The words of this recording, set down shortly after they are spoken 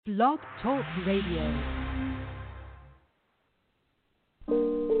Blog Talk Radio.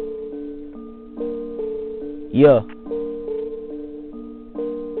 Yeah.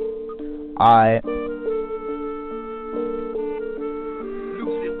 Alright.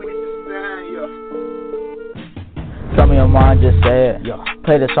 Tell me your mind, just say it. Yeah.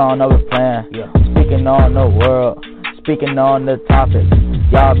 Play the song, over plan. Yeah. Speaking on the world, speaking on the topic.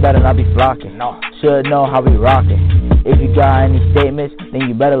 Y'all better not be flocking. No. Should know how we rockin'. If you got any statements, then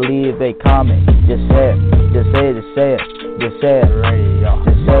you better leave a comment. Just say it, just say it, just say it, just say it. Radio.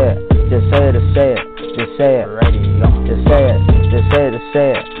 Just say it, just say it, just say it, just say it. Radio. Just say it, just say it, just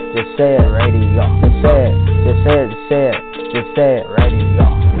say it, just say it. Radio. Just say it, just say it, just say it, just say it. Radio.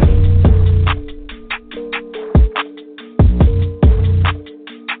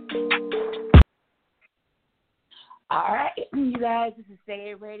 All right, you guys, this is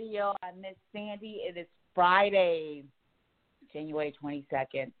Say It Radio. I'm Miss Sandy. It is Friday, January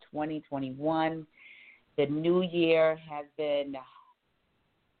 22nd, 2021. The new year has been,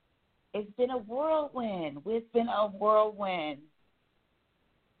 it's been a whirlwind. It's been a whirlwind.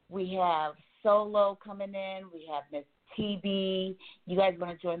 We have Solo coming in. We have Miss TB. You guys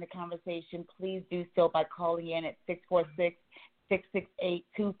want to join the conversation, please do so by calling in at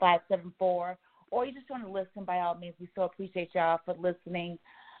 646-668-2574. Or you just want to listen, by all means. We so appreciate y'all for listening.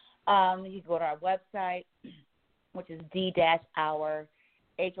 You can go to our website, which is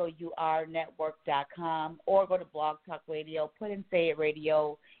d-hour.network.com, or go to Blog Talk Radio, put in Say It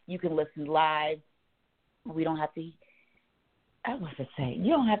Radio. You can listen live. We don't have to, I was to say,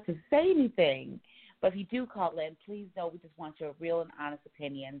 you don't have to say anything. But if you do call in, please know we just want your real and honest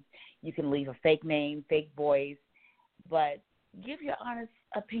opinions. You can leave a fake name, fake voice, but give your honest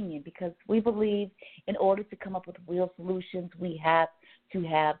opinion, because we believe in order to come up with real solutions, we have to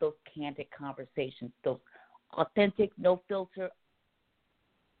have those candid conversations, those authentic, no filter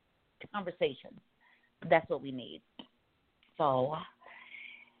conversations. That's what we need. So,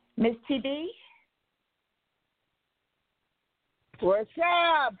 Miss TB? What's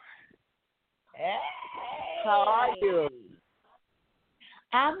up? Hey. How are you?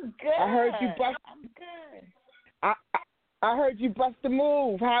 I'm good. I heard you bust. I'm good. I heard you bust the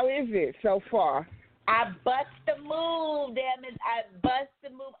move. How is it so far? I bust the move, damn it. I bust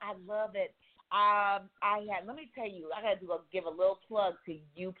the move. I love it. Let me tell you, I got to give a little plug to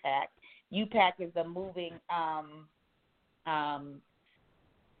UPAC. UPAC is a moving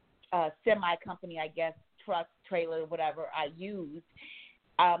semi company, I guess, truck, trailer, whatever I use.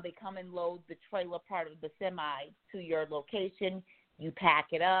 They come and load the trailer part of the semi to your location. You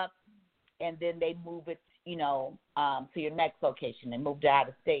pack it up, and then they move it, to your next location. They moved out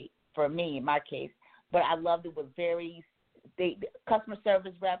of state for me, in my case. But I loved it. Was the customer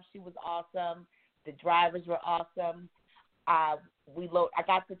service rep, she was awesome. The drivers were awesome. I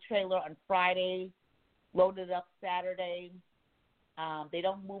got the trailer on Friday, loaded it up Saturday. They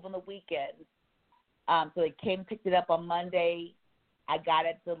don't move on the weekends. So they came and picked it up on Monday. I got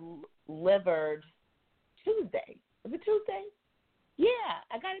it delivered Tuesday. Was it Tuesday? Yeah,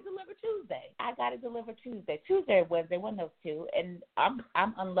 I got it delivered Tuesday. Tuesday or Wednesday, one of those two. And I'm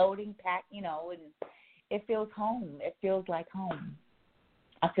unloading, and it feels home. It feels like home.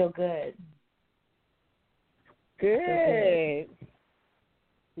 I feel good. Good.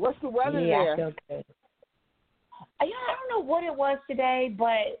 What's the weather there? Yeah, I feel good. I don't know what it was today, but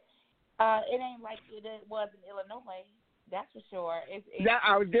it ain't like it was in Illinois. That's for sure.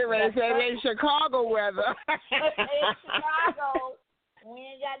 I was getting ready to say it ain't Chicago weather. In Chicago, we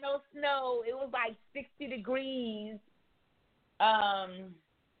ain't got no snow. It was like 60 degrees.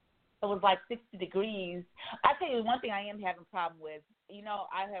 It was like 60 degrees. I tell you one thing I am having a problem with.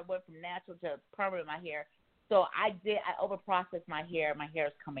 I had went from natural to permanent in my hair. So I overprocessed my hair. My hair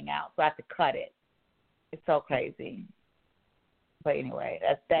is coming out, so I have to cut it. It's so crazy. But anyway,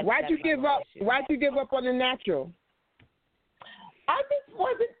 that's Why'd you give up? Issue. Why'd you give up on the natural? I just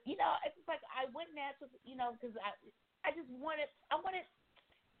wasn't, it's just like I went natural, because I just wanted, I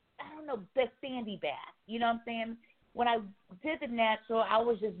don't know, the sandy bath. You know what I'm saying? When I did the natural, I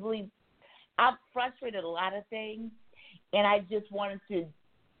was just I'm frustrated a lot of things, and I just wanted to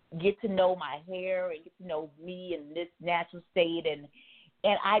get to know my hair and get to know me in this natural state, and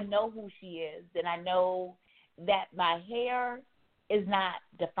I know who she is, and I know that my hair is not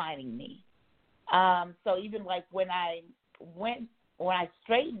defining me. So even like when I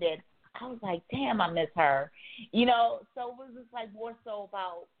straightened it, I was like, damn, I miss her. So it was just like more so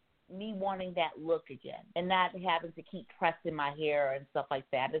about me wanting that look again and not having to keep pressing my hair and stuff like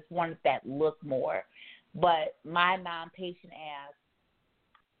that. I just wanted that look more. But my non-patient ass,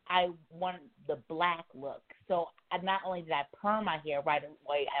 I wanted the black look. So not only did I perm my hair right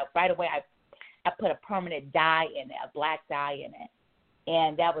away, I put a permanent dye in it, a black dye in it,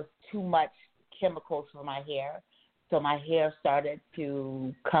 and that was too much chemicals for my hair. So my hair started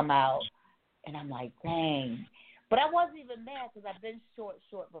to come out, and I'm like, dang. But I wasn't even mad because I've been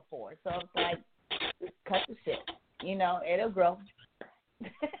short before. So it's like, just cut the shit. You know, it'll grow.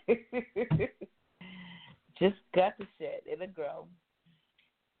 Just cut the shit. It'll grow.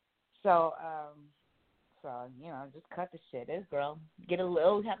 So, you know, just cut the shit. It'll grow. Get a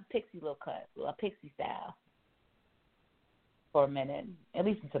little, have a pixie little cut, a pixie style for a minute, at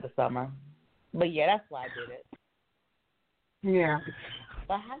least until the summer. But, yeah, that's why I did it. Yeah.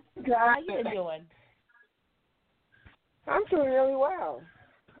 But how you been doing? I'm doing really well.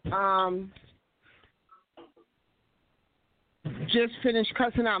 Just finished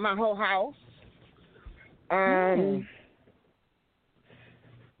cussing out my whole house.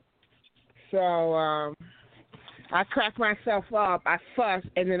 So I crack myself up, I fuss,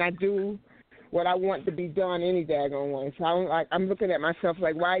 and then I do what I want to be done any daggone way. So I'm looking at myself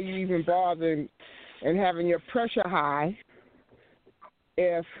like, why are you even bothering and having your pressure high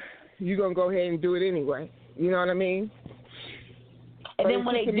if you're going to go ahead and do it anyway? You know what I mean? And then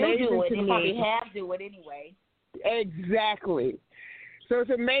when they do it, they probably have to do it anyway. Exactly. So it's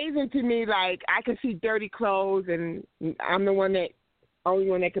amazing to me, like, I can see dirty clothes, and I'm the only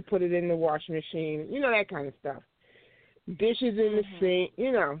one that could put it in the washing machine, you know, that kind of stuff. Dishes in the sink,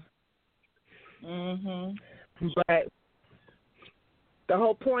 you know. But the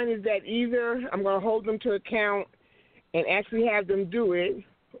whole point is that either I'm going to hold them to account and actually have them do it,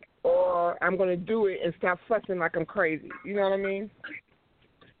 or I'm going to do it and stop fussing like I'm crazy. You know what I mean?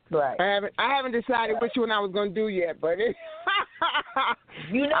 Right. I haven't decided which one I was going to do yet, but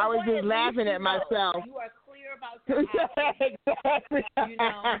you know, I was just laughing at myself. You are clear about your actions. Exactly. You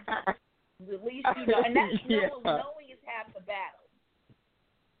know, at least you know. And that's knowing is half the battle.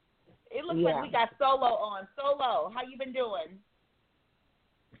 It looks like we got Solo on. Solo, how you been doing?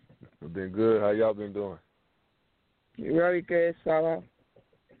 I've been good. How y'all been doing? Really good, Solo.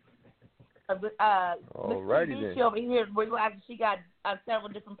 Alrighty then. She over here, she got several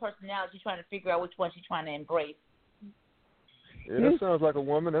different personalities. She's trying to figure out which one she's trying to embrace. Yeah, that sounds like a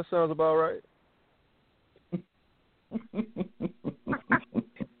woman. That sounds about right.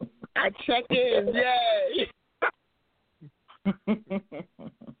 I check in. Yay.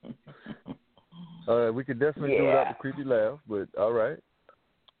 We could definitely do without the creepy laugh, but all right.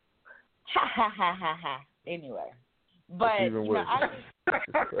 Ha ha ha ha ha. Anyway, but even worse.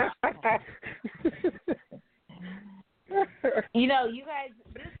 You know, you guys,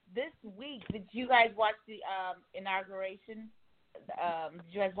 this week, did you guys watch the inauguration?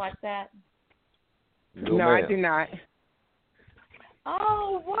 Did you guys watch that? No, I did not.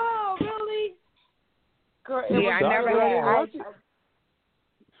 Oh, wow, really? Girl, I never had.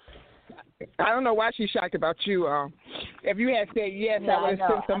 I don't know why she's shocked about you. If you had said yes, I would have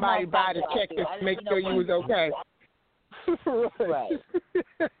sent somebody by to check to make sure you was okay. Right.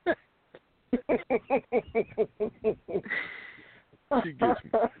 She gets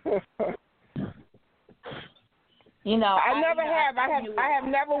me. You know, I never have. I have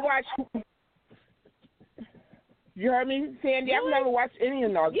never watched. You heard me, Sandy? Really? I've never watched any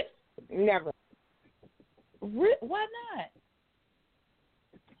of those. Never. Why not?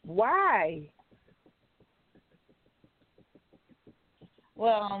 Why?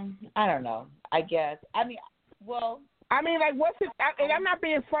 Well, I don't know. I guess. I mean, like, what's it? And I'm not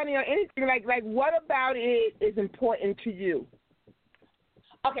being funny or anything. Like, what about it is important to you?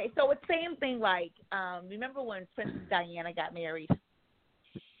 Okay, so it's same thing. Like, remember when Princess Diana got married?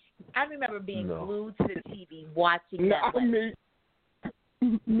 I remember being glued to the TV watching that.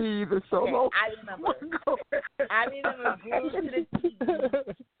 Me either, Solo. Okay, I remember glued to the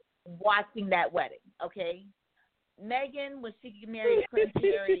TV watching that wedding. Okay, Meghan, when she married Prince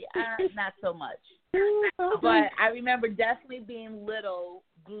Harry, not so much. But I remember definitely being little,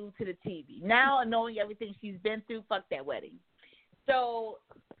 glued to the TV. Now, knowing everything she's been through, fuck that wedding. So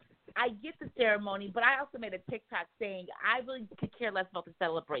I get the ceremony, but I also made a TikTok saying I really could care less about the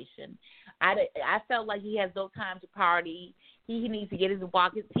celebration. I felt like he has no time to party. He needs to get his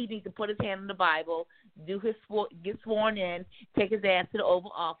walk. He needs to put his hand on the Bible, get sworn in, take his ass to the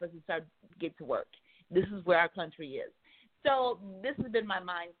Oval Office, and get to work. This is where our country is. So this has been my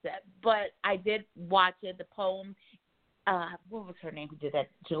mindset. But I did watch it. The poem. What was her name? Who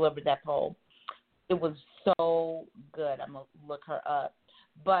delivered that poem? It was so good. I'm gonna look her up.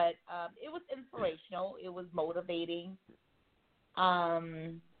 But it was inspirational. It was motivating.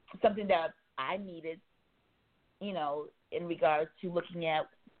 Something that I needed, you know, in regards to looking at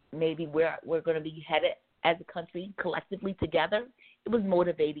maybe where we're going to be headed as a country collectively together, it was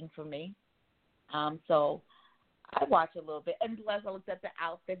motivating for me. So I watched a little bit. And plus, I looked at the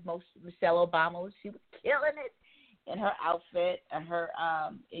outfit. Michelle Obama, she was killing it in her outfit. And her,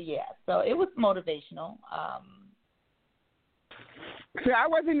 so it was motivational. So I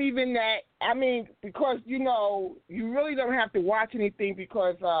wasn't even that. I mean, because, you really don't have to watch anything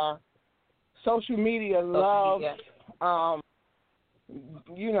because social media loves,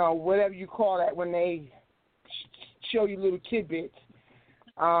 whatever you call that when they show you little tidbits.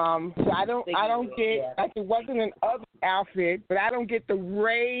 So I don't get, like, it wasn't an ugly outfit, but I don't get the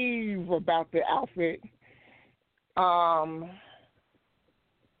rave about the outfit. So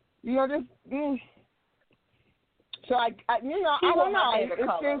I don't know. It's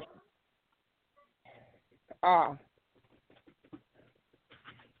just,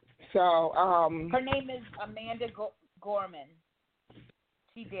 her name is Amanda Gorman.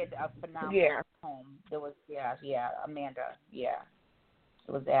 She did a phenomenal home. There was Amanda. Yeah,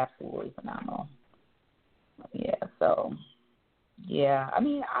 it was absolutely phenomenal. Yeah. So, yeah. I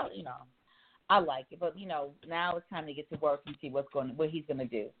mean, I like it, but now it's time to get to work and see what he's gonna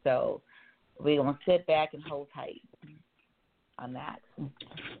do. So we're gonna sit back and hold tight on that.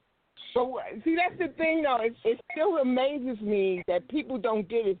 So see, that's the thing, though. It still amazes me that people don't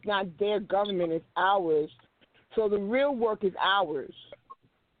get it's not their government, it's ours. So the real work is ours.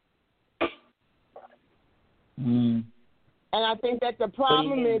 Mm. And I think that the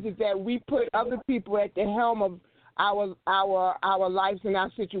problem is that we put other people at the helm of our lives and our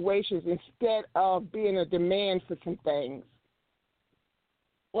situations instead of being a demand for some things.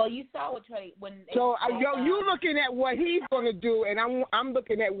 Well, you saw what Trey when. So you're looking at what he's going to do, and I'm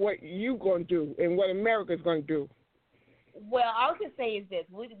looking at what you're going to do and what America's going to do. Well, all I can say is this: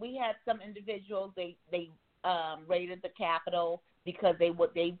 we had some individuals they raided the Capitol because they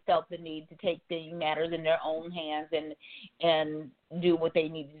felt the need to take the matters in their own hands and do what they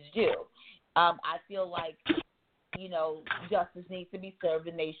needed to do. I feel like justice needs to be served,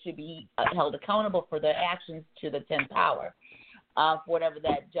 and they should be held accountable for their actions to the 10th power. For whatever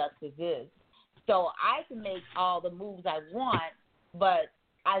that justice is. So I can make all the moves I want, but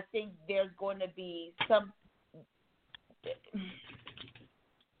I think there's going to be some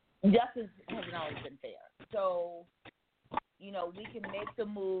justice hasn't always been fair. So, we can make the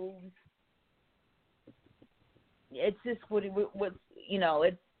moves. It's just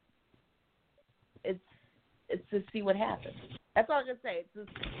it's to see what happens. That's all I can say. It's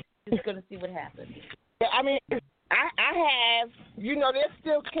just going to see what happens. I mean, I have, there's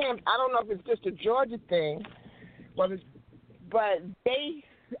still camps. I don't know if it's just a Georgia thing, but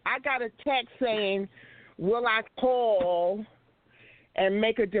I got a text saying, will I call and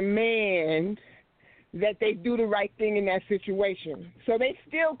make a demand that they do the right thing in that situation? So they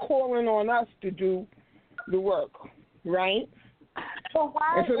still calling on us to do the work, right? So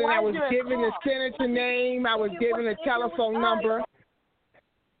and so then I was given the senator name, I was given a telephone number.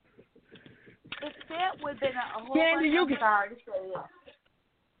 It fit within a whole Sandy, bunch of stars.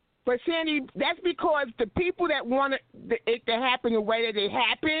 But Sandy, that's because the people that want it to happen the way that it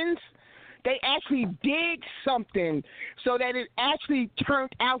happens, they actually did something so that it actually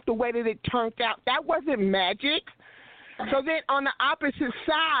turned out the way that it turned out. That wasn't magic. So then on the opposite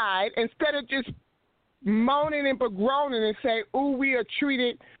side, instead of just moaning and groaning and say, ooh, we are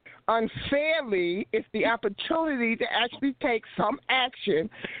treated unfairly, it's the opportunity to actually take some action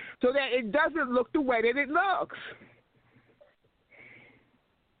so that it doesn't look the way that it looks.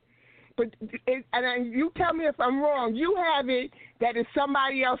 But you tell me if I'm wrong. You have it that it's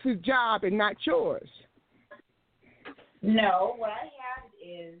somebody else's job and not yours. No, what I have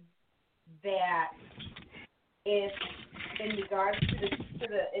is that if in regards to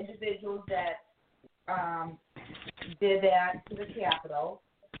the individuals that did that to the Capitol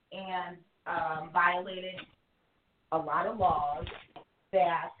and violated a lot of laws,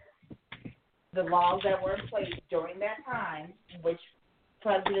 that the laws that were in place during that time, which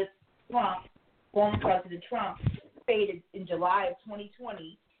former President Trump stated in July of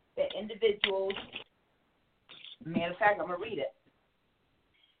 2020, that individuals, matter of fact, I'm going to read it.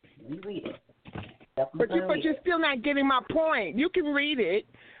 Let me read it. But you're still not getting my point. You can read it,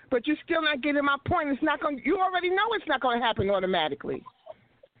 but you're still not getting my point. It's not going. You already know it's not going to happen automatically.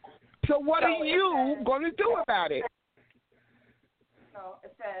 So what are you going to do about it? So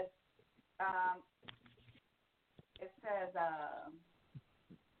it says, let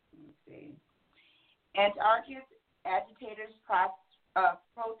me see. Anarchist agitators,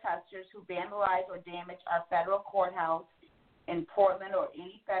 protesters who vandalize or damage our federal courthouse in Portland or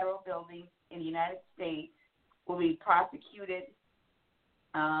any federal building in the United States will be prosecuted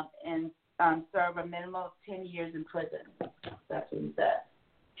and serve a minimum of 10 years in prison. That's what he said.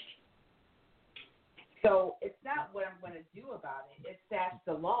 So it's not what I'm going to do about it. It's that's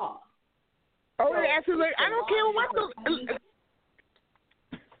the law. Oh, so absolutely. I don't care what the...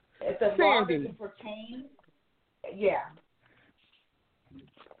 It's a law that pertains. Yeah.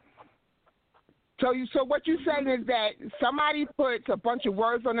 So what you're saying is that somebody puts a bunch of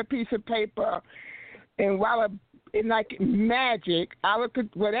words on a piece of paper, and while in like magic,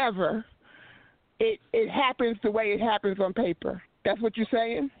 whatever, it happens the way it happens on paper. That's what you're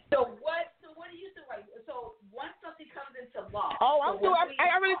saying? So what do you think? Like, so once something comes into law. Oh, I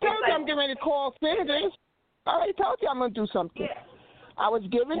already told you I'm getting ready to call senators. I already told you I'm going to do something. Yeah. I was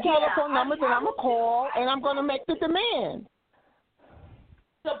given telephone numbers, and I'm going to call, and I'm going to make the demand.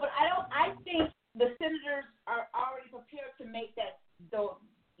 So, but I think the senators are already prepared to make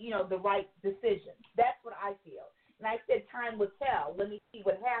the right decision. That's what I feel. And I said time will tell. Let me see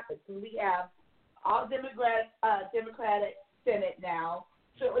what happens. And we have all Democratic Senate now.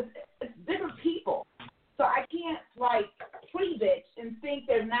 So it's different people. So I can't pre-bitch and think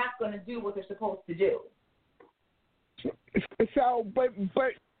they're not going to do what they're supposed to do. So, but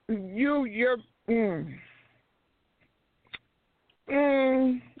you're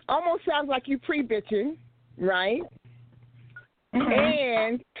almost sounds like you pre-bitching, right? Mm-hmm.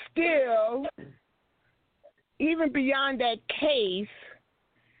 And still, even beyond that case,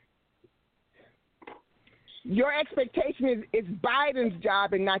 your expectation is Biden's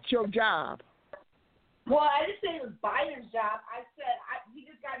job and not your job. Well, I didn't say it was Biden's job. I said he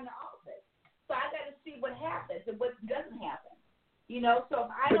just got in the office. So I got to see what happens and what doesn't happen. So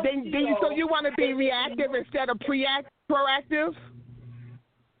if I don't feel... So you want to be reactive instead of proactive?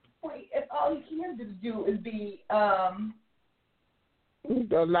 If all you can do is be...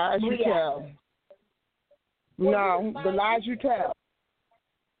 the lies you tell. No, the lies you tell.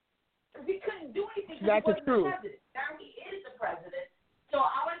 Because he couldn't do anything because That's he wasn't the truth. the president. Now he is the president. So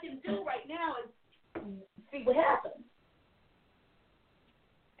all I can do right now is see what happens.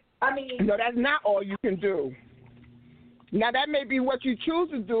 I mean... No, that's not all you can do. Now, that may be what you choose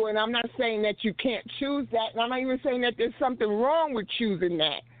to do, and I'm not saying that you can't choose that, and I'm not even saying that there's something wrong with choosing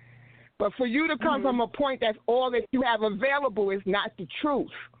that. But for you to come from a point that's all that you have available is not the truth.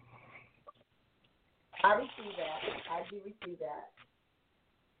 I receive that. I do receive that.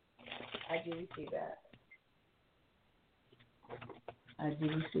 I do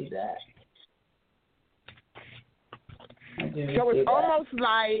receive that. So it's almost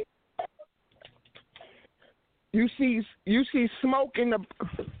like you see smoke in the...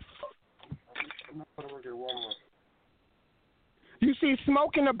 You see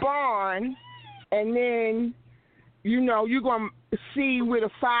smoke in the barn, and then, you're going to see where the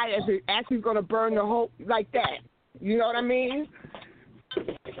fire is actually going to burn the whole, like that. You know what I mean?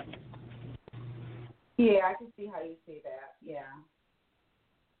 Yeah, I can see how you say that. Yeah.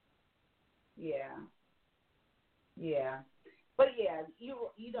 But, yeah,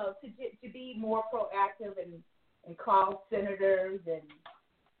 to be more proactive and call senators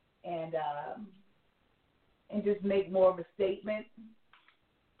and just make more of a statement.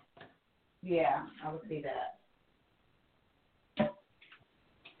 Yeah, I would say that.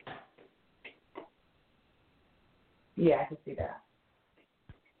 Yeah, I can see that.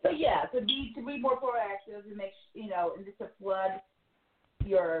 So yeah, to be more proactive and make and just to flood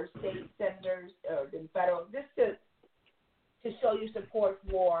your state senators or the federal, just to show your support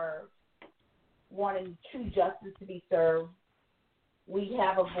for wanting true justice to be served. We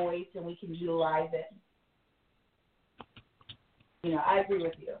have a voice and we can utilize it. I agree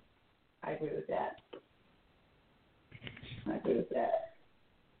with you. I agree with that.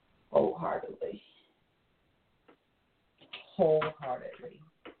 Wholeheartedly.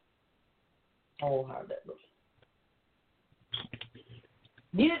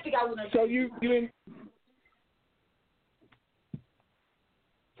 You didn't think I was going to...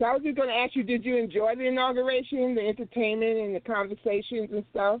 So I was just going to ask you, did you enjoy the inauguration, the entertainment, and the conversations and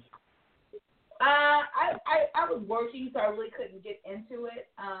stuff? I was working, so I really couldn't get into it.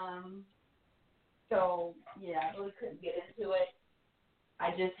 So yeah, I really couldn't get into it.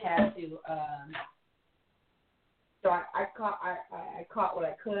 I just had to. So I caught what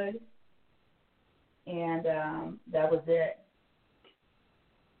I could, and that was it.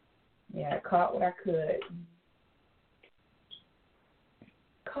 Yeah, I caught what I could.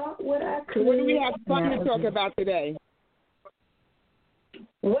 So what do we have fun to talk about today?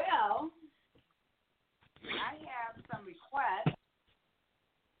 Well, I have some requests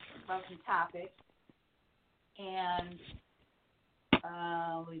about some topics, and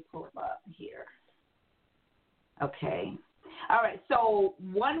let me pull them up here. Okay. All right, so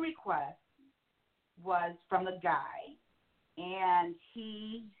one request was from a guy, and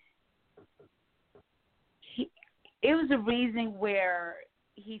it was a reason where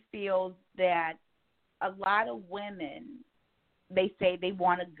he feels that a lot of women, they say they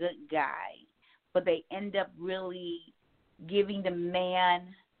want a good guy, but they end up really giving the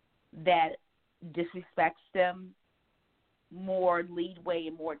man that disrespects them more leadway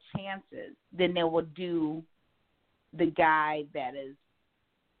and more chances than they will do the guy that is,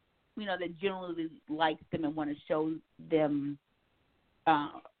 that generally likes them and want to show them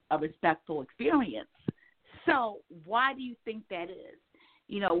a respectful experience. So why do you think that is?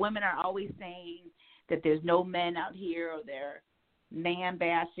 Women are always saying that there's no men out here, or they're man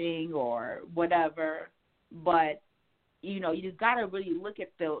bashing or whatever, but you've got to really look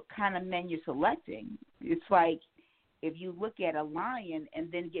at the kind of men you're selecting. It's like if you look at a lion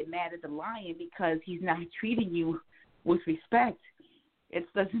and then get mad at the lion because he's not treating you with respect, it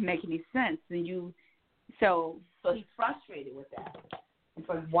doesn't make any sense. And so he's frustrated with that. It's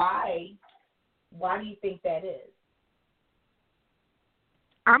like, why do you think that is?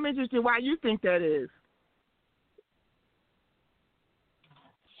 I'm interested why you think that is.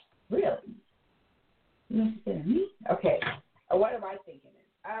 Really? You interested in me? Okay. What am I thinking?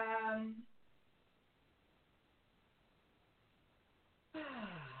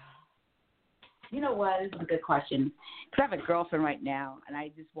 You know what? This is a good question. Because I have a girlfriend right now, and I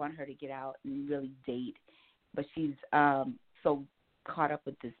just want her to get out and really date. But she's so caught up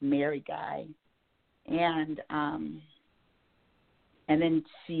with this married guy. And then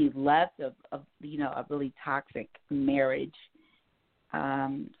she left a really toxic marriage.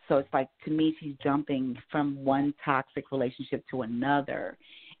 So it's like, to me, she's jumping from one toxic relationship to another.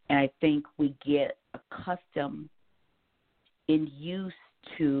 And I think we get accustomed and used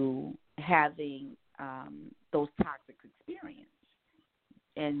to having those toxic experiences.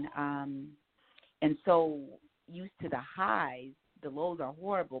 And so used to the highs. The lows are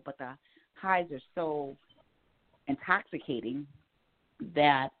horrible, but the highs are so intoxicating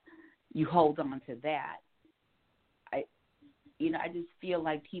that you hold on to that. I just feel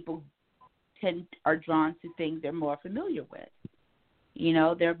like people are drawn to things they're more familiar with.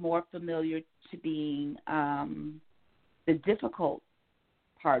 They're more familiar to being the difficult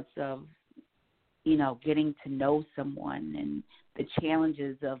parts of, getting to know someone, and the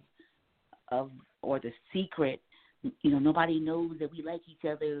challenges of or the secret. Nobody knows that we like each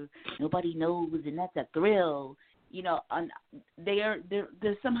other. Nobody knows, and that's a thrill.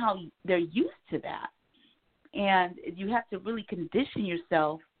 They're somehow they're used to that. And you have to really condition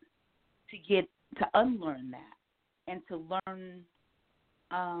yourself to unlearn that and to learn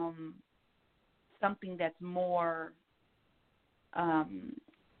something that's more,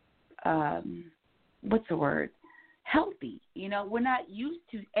 what's the word? Healthy. We're not used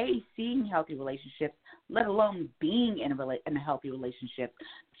to seeing healthy relationships, let alone being in a healthy relationship.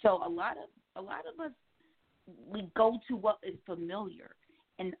 So a lot of us, we go to what is familiar,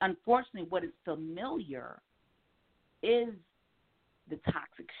 and unfortunately, what is familiar is the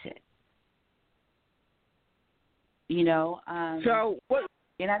toxic shit. So what?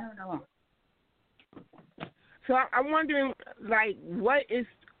 And I don't know. So I'm wondering, what is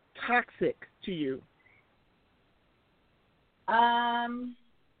toxic to you?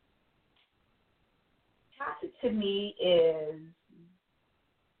 Toxic to me is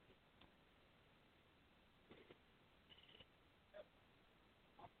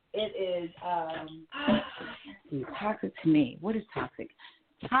toxic to me. What is toxic?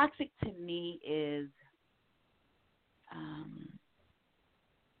 Toxic to me is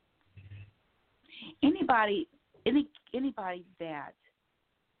anybody that,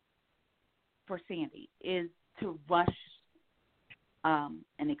 for Sandy, is to rush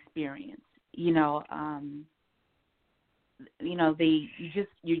an experience. They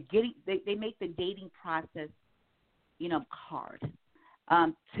make the dating process, hard.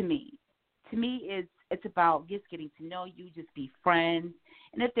 To me, it's about just getting to know you, just be friends.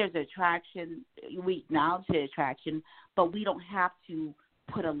 And if there's attraction, we acknowledge the attraction, but we don't have to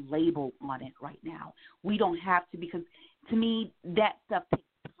put a label on it right now. We don't have to, because to me, that stuff takes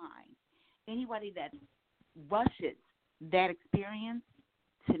time. Anybody that rushes that experience,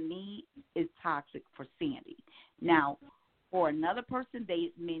 to me, is toxic for Sandy. Now, for another person,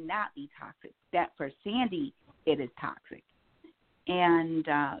 they may not be toxic. That for Sandy, it is toxic. And,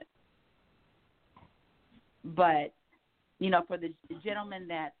 but, for the gentleman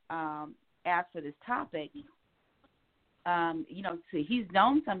that asked for this topic, so he's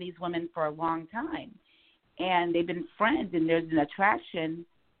known some of these women for a long time, and they've been friends, and there's an attraction,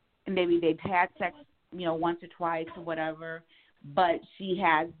 and maybe they've had sex, once or twice or whatever, but she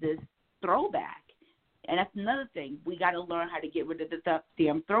has this throwback, And that's another thing. We got to learn how to get rid of the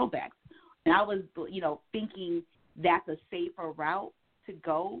damn throwbacks. And I was, thinking that's a safer route to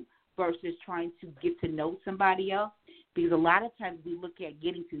go versus trying to get to know somebody else. Because a lot of times we look at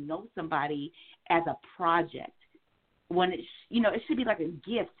getting to know somebody as a project when it should be like a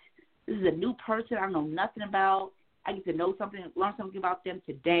gift. This is a new person I don't know nothing about. I get to know something, learn something about them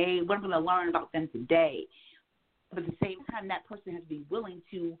today. What I'm going to learn about them today. But at the same time, that person has to be willing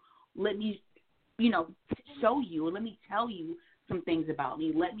to let me, show you, or let me tell you some things about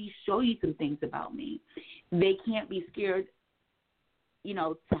me. Let me show you some things about me. They can't be scared,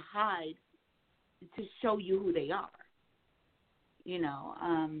 to hide, to show you who they are.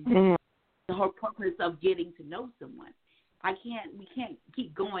 The whole purpose of getting to know someone. We can't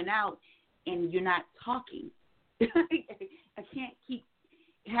keep going out and you're not talking. I can't keep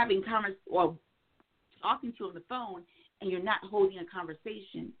having or talking to you on the phone and you're not holding a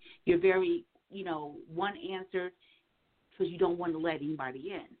conversation. You're very, one answer because you don't want to let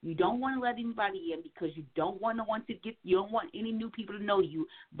anybody in. You don't want to let anybody in because you don't you don't want any new people to know you,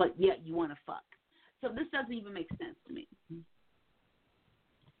 but yet you want to fuck. So this doesn't even make sense to me.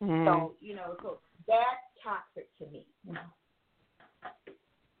 So, so that's toxic to me.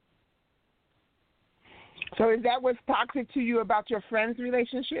 So is that what's toxic to you about your friend's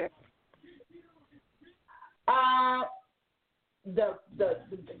relationship? The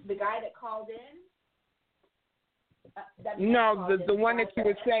guy that called in? The one that you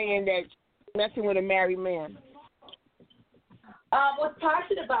were saying that messing with a married man. What's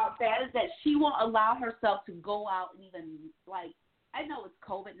toxic about that is that she won't allow herself to go out and even, I know it's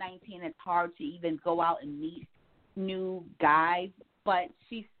COVID-19, it's hard to even go out and meet new guys, but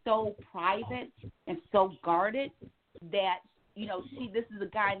she's so private and so guarded that, this is a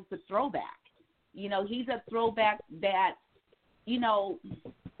guy that's a throwback. He's a throwback that,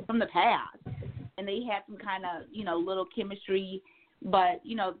 from the past. And they had some kind of, little chemistry, but,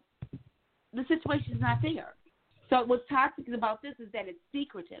 the situation's not there. So what's toxic about this is that it's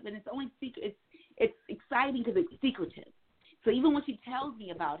secretive, and it's only secret. It's exciting because it's secretive. So even when she tells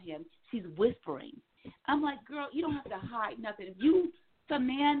me about him, she's whispering. I'm like, girl, you don't have to hide nothing. If the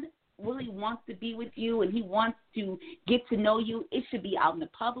man really wants to be with you and he wants to get to know you, it should be out in the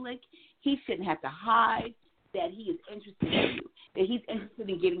public. He shouldn't have to hide that he is interested in you, that he's interested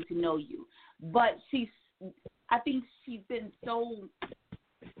in getting to know you. But I think she's been so,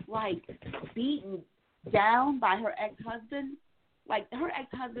 beaten down by her ex-husband. Her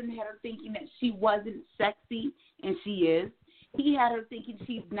ex-husband had her thinking that she wasn't sexy, and she is. He had her thinking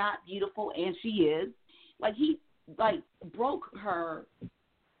she's not beautiful, and she is. He broke her,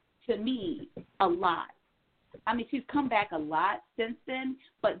 to me, a lot. I mean, she's come back a lot since then,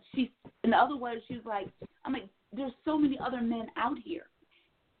 but in other words, she's there's so many other men out here.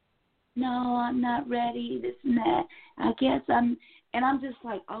 No, I'm not ready, this and that. I guess I'm just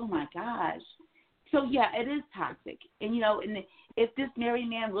like, oh my gosh. So yeah, it is toxic. And and if this married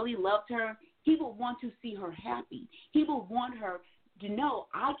man really loved her, he would want to see her happy. He would want her to know,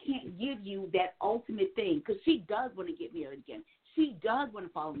 I can't give you that ultimate thing, because she does want to get married again. She does want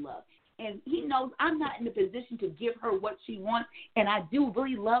to fall in love. And he knows I'm not in the position to give her what she wants, and I do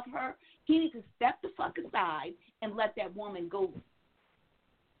really love her. He needs to step the fuck aside and let that woman go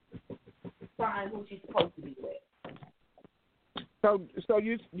find who she's supposed to be with. So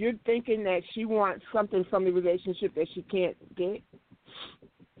you're thinking that she wants something from the relationship that she can't get?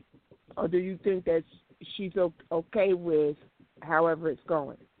 Or do you think that she's okay with however it's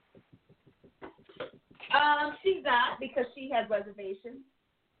going? She's not, because she has reservations.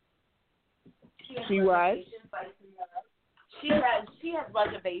 She was? She has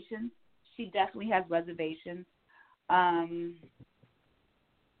reservations. She definitely has reservations.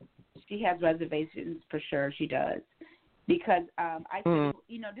 She has reservations for sure. She does, because I think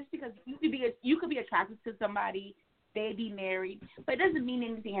just because you could be attracted to somebody, they be married, but it doesn't mean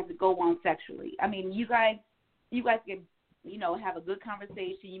anything has to go on sexually. I mean, you guys can have a good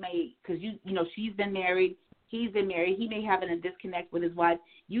conversation. You may, because she's been married, he's been married. He may have a disconnect with his wife.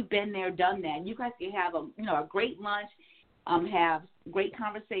 You've been there, done that. And you guys can have a great lunch, have great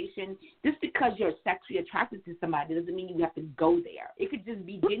conversation. Just because you're sexually attracted to somebody doesn't mean you have to go there. It could just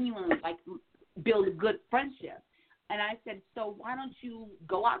be genuine, build a good friendship. And I said, so why don't you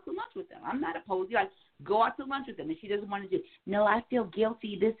go out to lunch with them? I'm not opposed. You're go out to lunch with them. And she doesn't want to do, no, I feel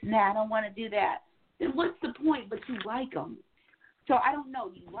guilty, this and that. I don't want to do that. Then what's the point? But you like them. So I don't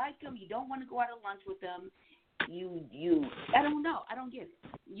know. You like them. You don't want to go out to lunch with them. I don't know. I don't get it.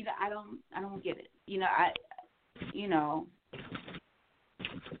 I don't get it.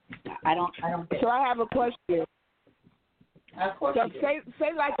 I don't get it. So I have a question. Of course So you do.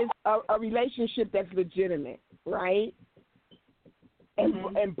 say like it's a relationship that's legitimate, right?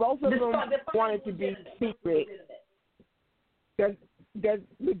 And both of them want it to be secret. There's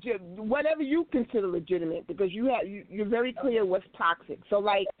whatever you consider legitimate, because you're very clear what's toxic. So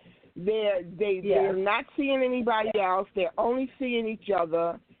like they're not seeing anybody else. They're only seeing each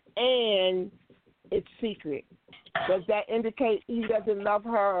other, and it's secret. Does that indicate he doesn't love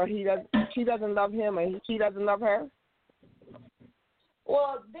her, or she doesn't love him, or he doesn't love her?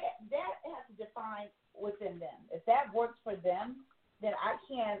 Well, that has to define within them. If that works for them, then I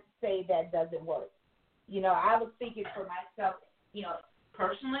can't say that doesn't work. I was thinking for myself,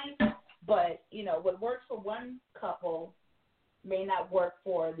 personally, but, what works for one couple may not work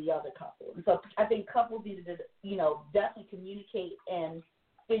for the other couple. And so I think couples need to, definitely communicate and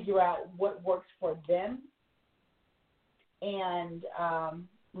figure out what works for them and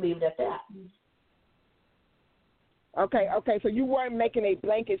leave it at that. Okay. So you weren't making a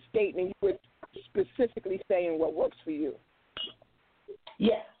blanket statement. You were specifically saying what works for you.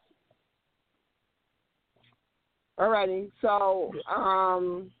 Yes. All righty. So,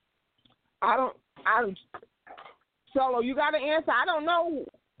 Solo, you got an answer? I don't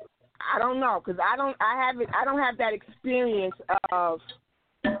know, because I don't have that experience of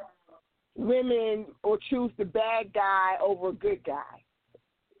women or choose the bad guy over a good guy.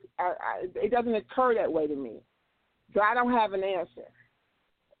 It doesn't occur that way to me. So I don't have an answer.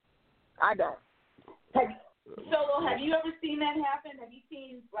 I don't. Solo, have you ever seen that happen? Have you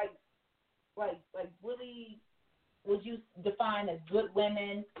seen like really, would you define as good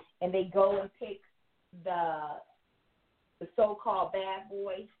women, and they go and pick the so-called bad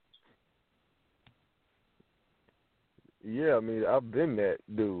boy? Yeah, I mean, I've been that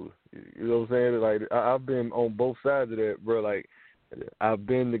dude. You know what I'm saying? Like, I've been on both sides of that, bro. Like, I've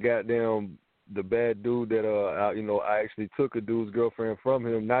been the bad dude that I actually took a dude's girlfriend from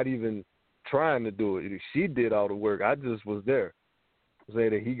him, not even trying to do it. She did all the work. I just was there.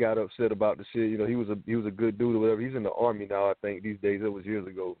 Saying that he got upset about the shit. He was a good dude or whatever. He's in the Army now, I think, these days. It was years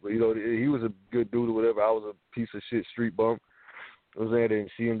ago. But, he was a good dude or whatever. I was a piece of shit street bum. I was saying, and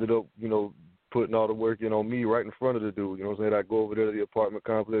she ended up, putting all the work in on me right in front of the dude. You know what I'm saying? I go over there to the apartment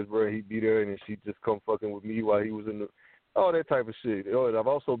complex, bro, he'd be there, and then she'd just come fucking with me while he was in all that type of shit. I've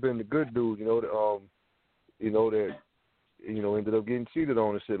also been the good dude, that ended up getting cheated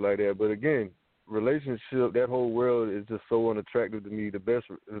on and shit like that. But again, relationship, that whole world is just so unattractive to me. The best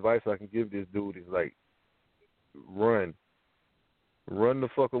advice I can give this dude is, like, run the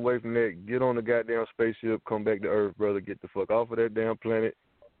fuck away from that. Get on the goddamn spaceship, come back to Earth, brother. Get the fuck off of that damn planet.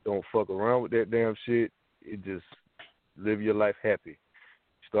 Don't fuck around with that damn shit. Just live your life happy.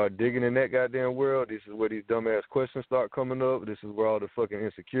 Start digging in that goddamn world. This is where these dumbass questions start coming up. This is where all the fucking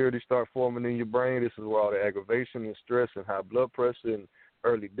insecurities start forming in your brain. This is where all the aggravation and stress and high blood pressure and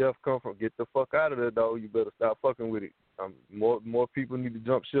early death come from. Get the fuck out of there, dog. You better stop fucking with it. More people need to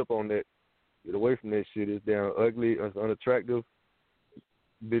jump ship on that. Get away from that shit. It's damn ugly. It's unattractive.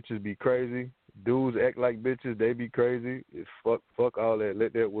 Bitches be crazy. Dudes act like bitches. They be crazy. It's fuck all that.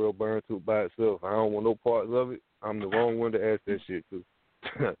 Let that world burn to by itself. I don't want no parts of it. I'm the wrong one to ask that shit to.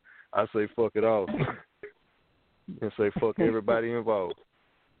 I say fuck it all. And say fuck everybody involved.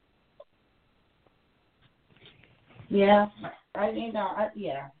 Yeah.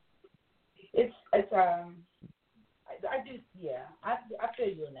 Yeah. It's I do, yeah. I feel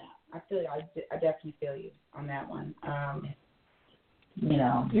you on that. I definitely feel you on that one. You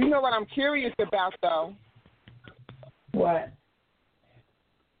know what I'm curious about, though? What?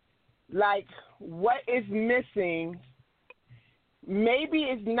 Like, what is missing? Maybe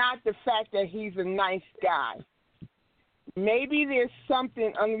it's not the fact that he's a nice guy. Maybe there's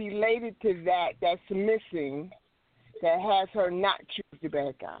something unrelated to that that's missing that has her not choose the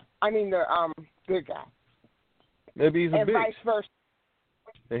bad guy. I mean, the good guy. Maybe he's a bitch. And vice versa.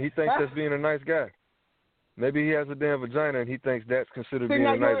 And he thinks that's being a nice guy. Maybe he has a damn vagina and he thinks that's considered being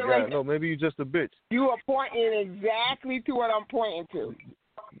a nice guy. No, maybe you're just a bitch. You are pointing exactly to what I'm pointing to.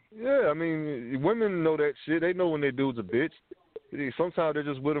 Yeah, I mean, women know that shit. They know when their dude's a bitch. Sometimes they're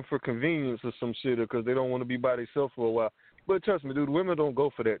just with them for convenience or some shit, or because they don't want to be by themselves for a while. But trust me, dude, women don't go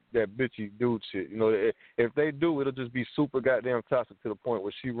for that bitchy dude shit. If they do, it'll just be super goddamn toxic to the point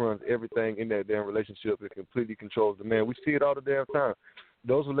where she runs everything in that damn relationship and completely controls the man. We see it all the damn time.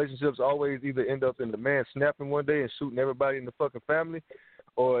 Those relationships always either end up in the man snapping one day and shooting everybody in the fucking family,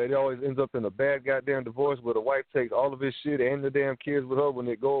 or it always ends up in a bad goddamn divorce where the wife takes all of his shit and the damn kids with her when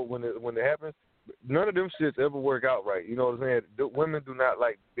it happens. None of them shits ever work out right. You know what I'm saying? Women do not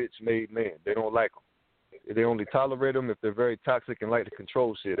like bitch-made men. They don't like them. They only tolerate them if they're very toxic and like to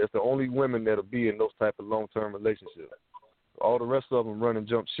control shit. That's the only women that'll be in those type of long-term relationships. All the rest of them run and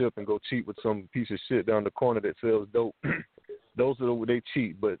jump ship and go cheat with some piece of shit down the corner that sells dope. Those are they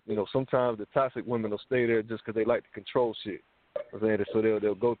cheat. But, sometimes the toxic women will stay there just because they like to control shit. So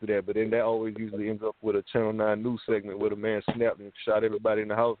they'll go through that. But then that always usually ends up with a Channel 9 news segment where the man snapped and shot everybody in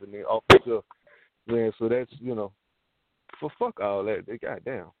the house and then off the cliff. Man, so that's, for fuck all that.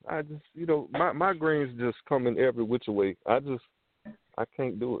 Goddamn. I just, my greens just come in every which way. I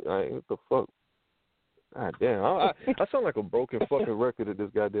can't do it. What the fuck? God damn. I sound like a broken fucking record at this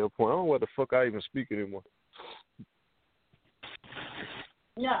goddamn point. I don't know what the fuck I even speak anymore.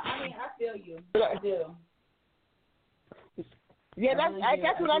 Yeah, I mean, I feel you. I do. Yeah,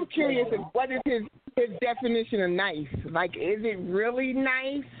 that's what I'm curious of. What is his definition of nice? Like, is it really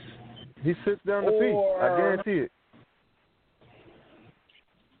nice? He sits down to pee. I guarantee it.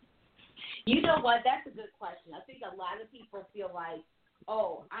 You know what? That's a good question. I think a lot of people feel like,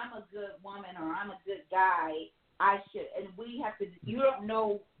 oh, I'm a good woman or I'm a good guy. I should. And we have to, you don't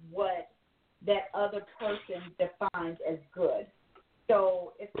know what that other person defines as good.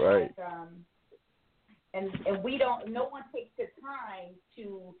 So it's right. like, and we don't, no one takes the time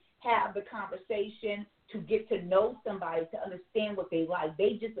to have the conversation, to get to know somebody, to understand what they like.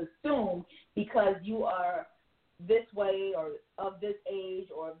 They just assume because you are this way or of this age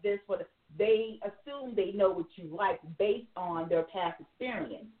or this, what they assume they know what you like based on their past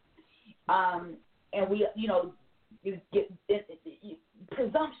experience. And we, you get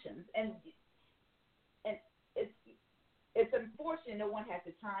presumptions, and it's unfortunate no one has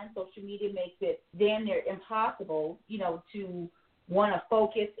the time. Social media makes it damn near impossible, to want to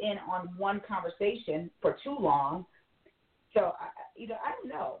focus in on one conversation for too long. So, I don't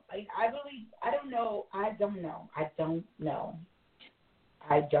know. I don't know.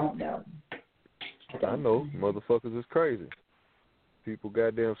 I know. Motherfuckers is crazy. People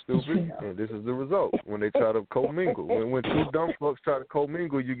goddamn stupid, and this is the result when they try to commingle. When two dumb fucks try to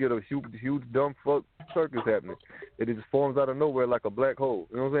commingle, you get a huge dumb fuck circus happening. It just forms out of nowhere like a black hole.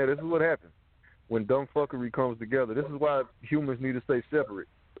 You know what I'm saying? This is what happens when dumb fuckery comes together. This is why humans need to stay separate.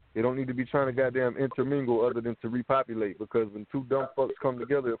 They don't need to be trying to goddamn intermingle other than to repopulate, because when two dumb fucks come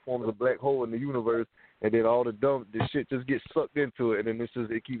together, it forms a black hole in the universe, and then all the shit just gets sucked into it, and then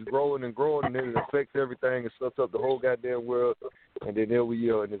it keeps growing and growing, and then it affects everything and sucks up the whole goddamn world, and then there we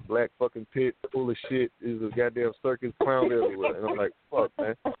are in this black fucking pit full of shit. Is a goddamn circus clown everywhere, and I'm like, fuck,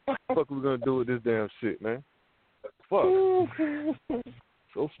 man. What the fuck are we gonna do with this damn shit, man? Fuck.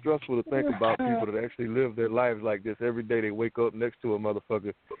 So stressful to think about people that actually live their lives like this. Every day they wake up next to a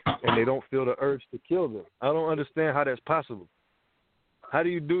motherfucker and they don't feel the urge to kill them. I don't understand how that's possible. How do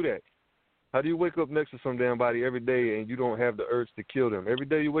you do that? How do you wake up next to some damn body every day and you don't have the urge to kill them? Every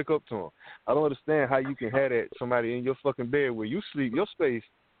day you wake up to them. I don't understand how you can have that somebody in your fucking bed where you sleep, your space,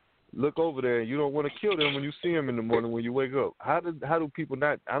 look over there and you don't want to kill them when you see them in the morning when you wake up. How do people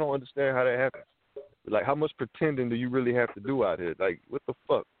not? I don't understand how that happens. Like, how much pretending do you really have to do out here? Like, what the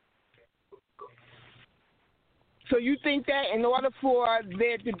fuck? So you think that in order for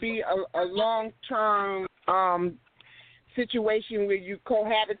there to be a long-term situation where you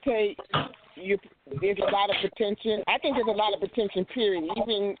cohabitate, there's a lot of pretension? I think there's a lot of pretension, period,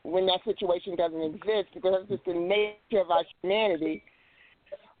 even when that situation doesn't exist, because it's just the nature of our humanity.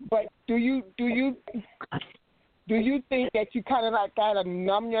 But do you think that you kind of like gotta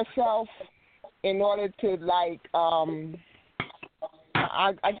numb yourself in order to, like,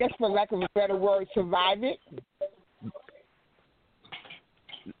 I guess for lack of a better word, survive it?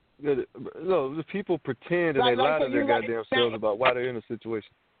 No, the people pretend and they lie to their goddamn selves about why they're in a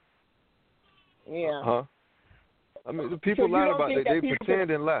situation. Yeah. Huh? I mean, the people lie about it. They pretend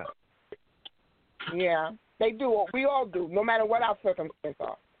and lie. Yeah, they do. We all do, no matter what our circumstances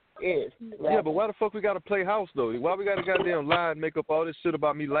are. Right? Yeah, but why the fuck we gotta play house though? Why we gotta goddamn lie and make up all this shit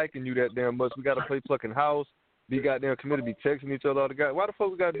about me liking you that damn much? We gotta play fucking house, be goddamn committed, be texting each other all the guys. Why the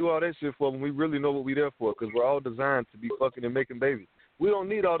fuck we gotta do all that shit for when we really know what we there for? Because we're all designed to be fucking and making babies. We don't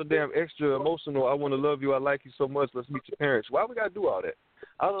need all the damn extra emotional. I want to love you. I like you so much. Let's meet your parents. Why we gotta do all that?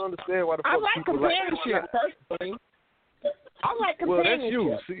 I don't understand why the fuck people like. I like companionship personally. I like companionship.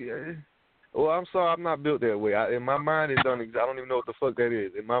 Well, that's you. See. Well, I'm sorry, I'm not built that way. In my mind, I don't even know what the fuck that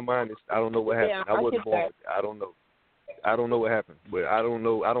is. In my mind, I don't know what happened. Yeah, I wasn't born with it. I don't know. I don't know what happened, but I don't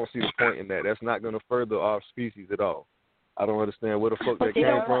know. I don't see the point in that. That's not going to further our species at all. I don't understand where the fuck that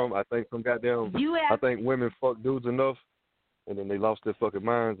came from. I think some goddamn. I think women fuck dudes enough, and then they lost their fucking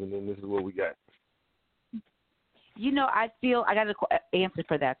minds, and then this is what we got. I feel I got an answer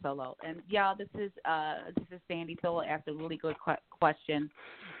for that, Solo. And y'all, this is Sandy. Solo asked a really good question.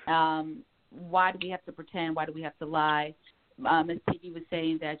 Why do we have to pretend? Why do we have to lie? Ms. Piggy was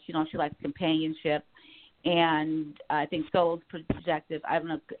saying that, she likes companionship. And I think Soul's projective.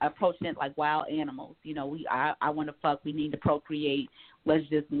 I'm approaching it like wild animals. You know, I want to fuck. We need to procreate. Let's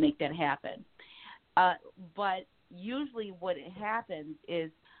just make that happen. But usually, what happens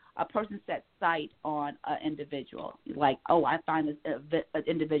is a person sets sight on an individual. Like, oh, I find this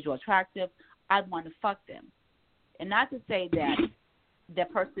individual attractive. I want to fuck them. And not to say that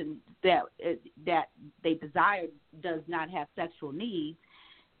that person that they desire does not have sexual needs.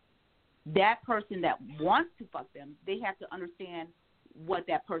 That person that wants to fuck them, they have to understand what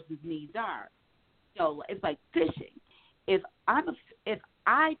that person's needs are. So it's like fishing. If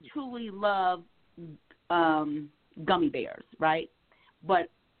I truly love gummy bears, right? But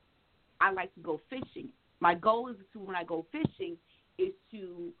I like to go fishing. My goal is to, when I go fishing, is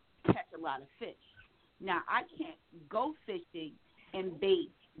to catch a lot of fish. Now, I can't go fishing and bait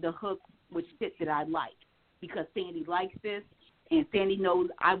the hook with shit that I like because Sandy likes this and Sandy knows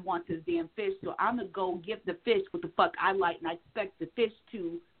I want this damn fish, so I'm going to go give the fish what the fuck I like, and I expect the fish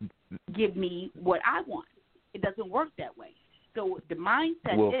to give me what I want. It doesn't work that way. So the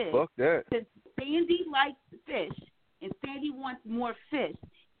mindset is, fuck that. Since Sandy likes the fish and Sandy wants more fish,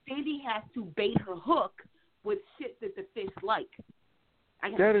 Sandy has to bait her hook with shit that the fish like.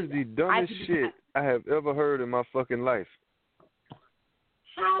 That is the dumbest shit I have ever heard in my fucking life.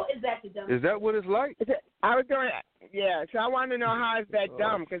 How is that the dumbest? Is that what it's like? I was going, yeah. So I want to know how is that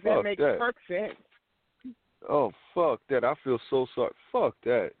dumb, because that makes perfect sense. Oh, fuck that! I feel so sorry. Fuck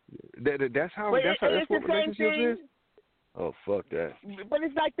that. That's how. That's what relationships is. Oh, fuck that. But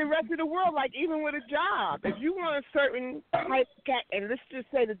it's like the rest of the world. Like even with a job, if you want a certain type of cat, and let's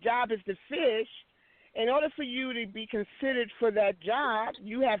just say the job is to fish. In order for you to be considered for that job,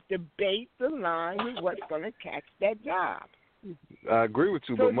 you have to bait the line with what's going to catch that job. I agree with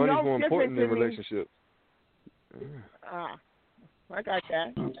you, so but money's more important in relationships. I got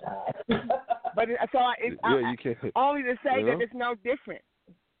that. But you can't. Only to say that it's no different.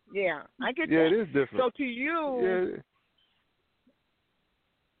 Yeah, I get that. Yeah, it is different. So to you,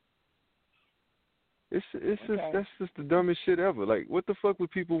 it's just that's just the dumbest shit ever. Like, what the fuck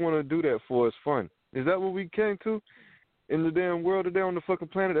would people want to do that for? As fun? Is that what we came to in the damn world today on the fucking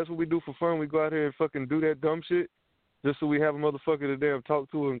planet? That's what we do for fun. We go out here and fucking do that dumb shit just so we have a motherfucker to damn talk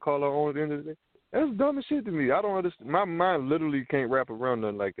to and call our own at the end of the day. That's dumb as shit to me. I don't understand. My mind literally can't wrap around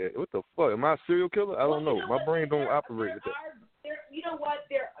nothing like that. What the fuck? Am I a serial killer? I don't know. My brain don't operate with that. You know what?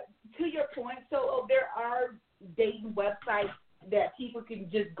 To your point, so there are dating websites that people can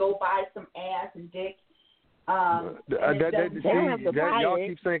just go buy some ass and dick.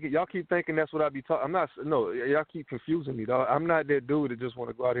 Y'all keep thinking that's what I be talking. I'm not. No, y'all keep confusing me, dog. I'm not that dude that just want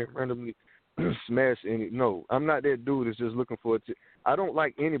to go out here and randomly smash any. No, I'm not that dude that's just looking for it. I don't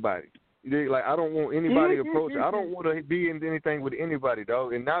like anybody. Like, I don't want anybody to approach. I don't want to be in anything with anybody,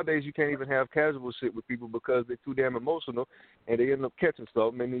 dog. And nowadays you can't even have casual shit with people because they're too damn emotional and they end up catching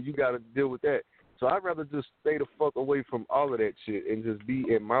stuff, and then you got to deal with that. So I'd rather just stay the fuck away from all of that shit and just be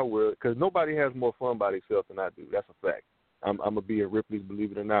in my world, because nobody has more fun by themselves than I do. That's a fact. I'm going to be in Ripley's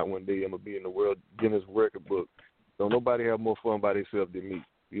Believe It or Not one day. I'm going to be in the World Guinness Record book. So nobody have more fun by themselves than me.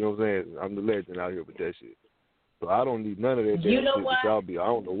 You know what I'm saying? I'm the legend out here with that shit. So I don't need none of that damn shit that y'all be. I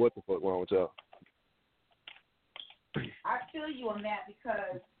don't know what the fuck wrong with y'all. I feel you on that,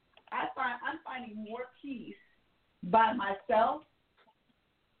 because I'm finding more peace by myself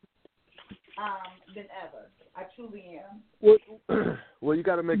than ever. I truly am. Well, you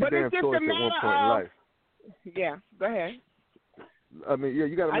got to make a damn choice at one point in life. Yeah, go ahead. I mean, yeah,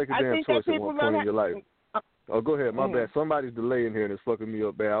 you got to make a damn choice at one point in your life. Oh, go ahead. My bad. Somebody's delaying here and it's fucking me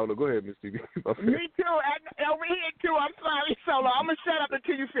up bad. I don't know. Go ahead, Miss TV. Me too. Over here too. I'm sorry, Solo. I'm gonna shut up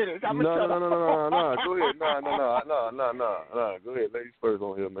until you finish. No. Go ahead. No. Go ahead. Ladies first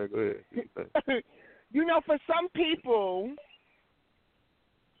on here, man. Go ahead. You know, for some people,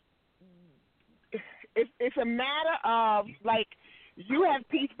 it's a matter of, like, you have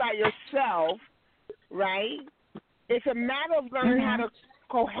peace by yourself, right? It's a matter of learning how to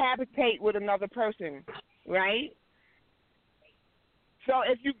cohabitate with another person, right? So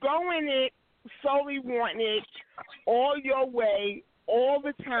if you go in it solely wanting it all your way all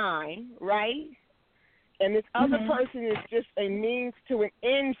the time, right? And this other person is just a means to an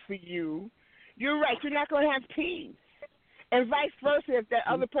end for you, you're right, you're not going to have peace. And vice versa if that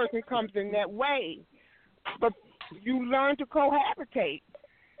other person comes in that way. But you learn to cohabitate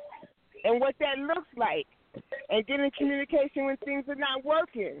and what that looks like, and get in communication when things are not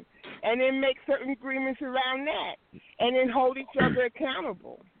working, and then make certain agreements around that, and then hold each other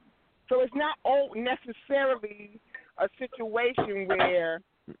accountable. So it's not necessarily a situation where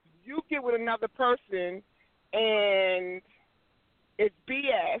you get with another person and it's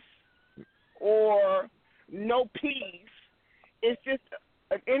BS, or no peace, it's just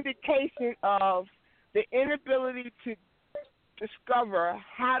an indication of the inability to discover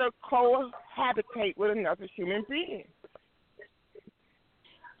how to cohabitate with another human being.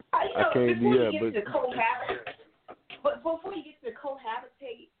 Before you get to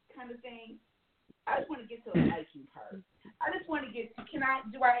cohabitate kind of thing, I just want to get to the liking part. I just want to get to,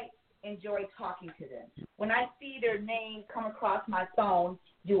 do I enjoy talking to them? When I see their name come across my phone,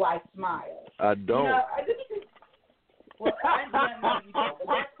 do I smile? I don't. I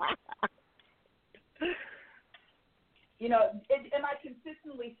am I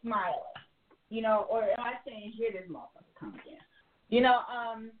consistently smiling? Or am I saying, here this motherfucker come again?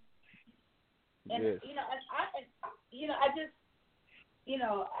 And yes.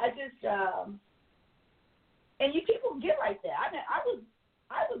 And you people get like that. I mean,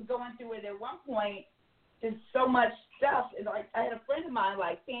 I was going through it at one point. There's so much stuff. And like, I had a friend of mine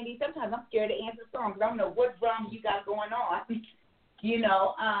like, Sandy, sometimes I'm scared to answer phones because I don't know what drama you got going on.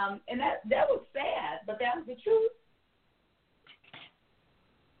 And that was sad, but that was the truth.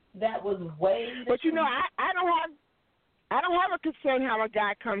 That was way. But I don't have a concern how a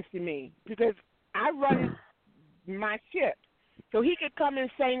guy comes to me because I run my ship. So he could come in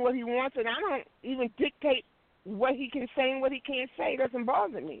saying what he wants, and I don't even dictate what he can say and what he can't say. It doesn't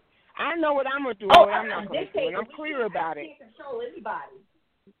bother me. I know what I'm going to do and what I'm not going to do, and I'm clear about it. I can't control anybody.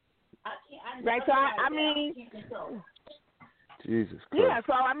 Right, so I mean, Jesus Christ. Yeah,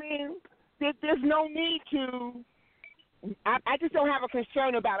 so I mean, there's no need to. I just don't have a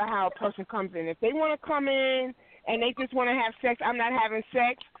concern about how a person comes in. If they want to come in and they just want to have sex, I'm not having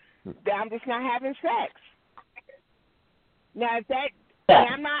sex. Then I'm just not having sex. Now, and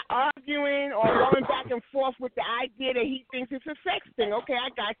I'm not arguing or going back and forth with the idea that he thinks it's a sex thing. Okay, I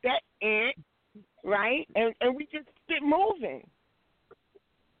got that, right? And we just get moving.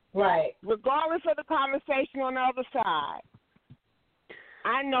 Right. Regardless of the conversation on the other side,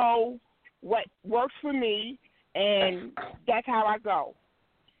 I know what works for me, and that's how I go.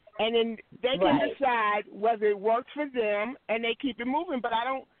 And then they can decide whether it works for them, and they keep it moving. But I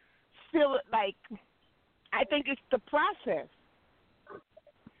don't feel it like, I think it's the process.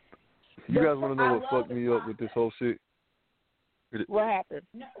 You guys want to know what fucked me up with this whole shit? What happened?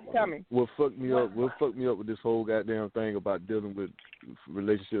 Tell me. What fucked me up with this whole goddamn thing about dealing with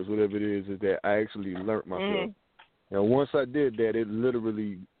relationships, whatever it is that I actually learned myself. Mm-hmm. And once I did that, it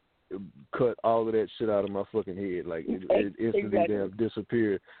literally cut all of that shit out of my fucking head. Like, it instantly damn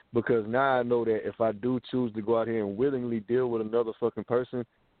disappeared. Because now I know that if I do choose to go out here and willingly deal with another fucking person,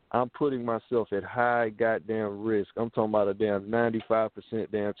 I'm putting myself at high goddamn risk. I'm talking about a damn 95%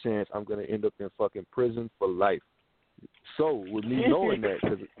 damn chance I'm going to end up in fucking prison for life. So, with me knowing that,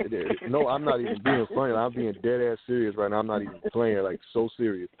 because no, I'm not even being funny. I'm being dead ass serious right now. I'm not even playing, like, so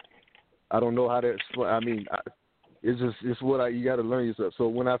serious. I don't know how that's, I mean, it's what you got to learn yourself. So,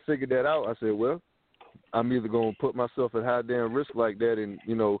 when I figured that out, I said, well, I'm either going to put myself at high damn risk like that and,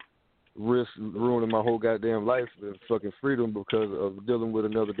 risk ruining my whole goddamn life and fucking freedom because of dealing with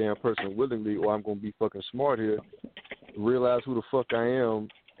another damn person willingly, or I'm going to be fucking smart here, realize who the fuck I am,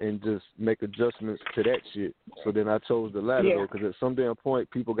 and just make adjustments to that shit. So then I chose the latter, though, because at some damn point,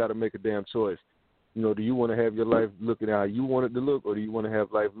 people got to make a damn choice. Do you want to have your life looking how you want it to look, or do you want to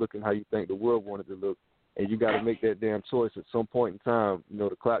have life looking how you think the world wanted to look? And you got to make that damn choice at some point in time.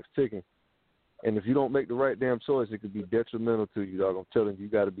 The clock's ticking. And if you don't make the right damn choice, it could be detrimental to you, dog. I'm telling you, you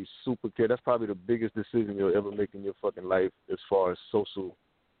got to be super careful. That's probably the biggest decision you'll ever make in your fucking life as far as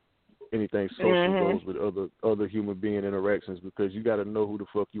anything social goes with other human being interactions, because you got to know who the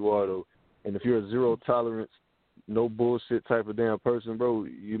fuck you are, though. And if you're a zero tolerance, no bullshit type of damn person, bro,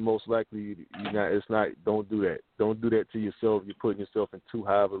 you most likely, don't do that. Don't do that to yourself. You're putting yourself in too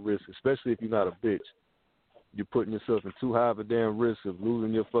high of a risk, especially if you're not a bitch. You're putting yourself in too high of a damn risk of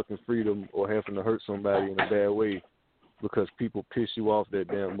losing your fucking freedom or having to hurt somebody in a bad way because people piss you off that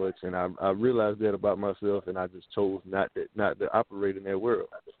damn much. And I realized that about myself, and I just chose not to operate in that world.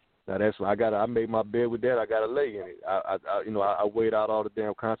 Now that's why I made my bed with that. I got to lay in it. I weighed out all the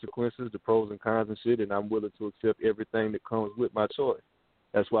damn consequences, the pros and cons and shit, and I'm willing to accept everything that comes with my choice.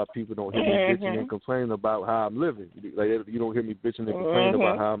 That's why people don't hear me bitching and complaining about how I'm living. Like, you don't hear me bitching and complaining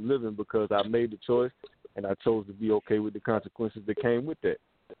about how I'm living because I made the choice. And I chose to be okay with the consequences that came with that.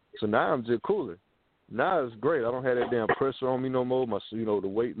 So now I'm just cooler. Now it's great. I don't have that damn pressure on me no more. My, the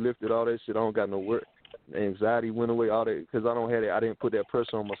weight lifted, all that shit. I don't got no work. Anxiety went away, all that, because I don't have that. I didn't put that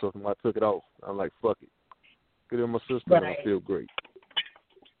pressure on myself, and I took it off. I'm like, fuck it. Get in my system, and I feel great.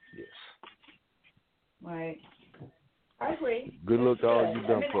 Yes. Right. I agree. Good luck to all you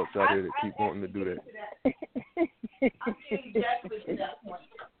dumb fucks out here that keep wanting to do that. I'm getting exactly to that point.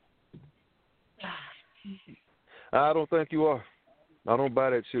 I don't think you are. I don't buy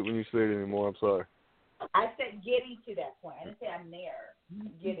that shit when you say it anymore. I'm sorry. I said getting to that point. I didn't say I'm there.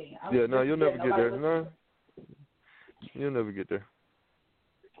 Getting. Yeah, no, you'll never get there. No, you'll never get there.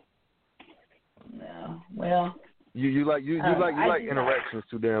 No, well. You like interactions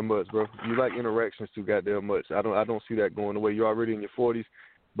too damn much, bro. You like interactions too goddamn much. I don't see that going away. You're already in your 40s.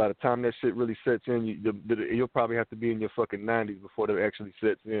 By the time that shit really sets in, you'll probably have to be in your fucking 90s before that actually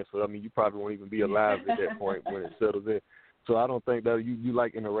sets in. So I mean, you probably won't even be alive at that point when it settles in. So I don't think that you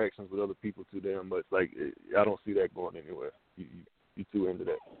like interactions with other people too damn much. Like I don't see that going anywhere. You too into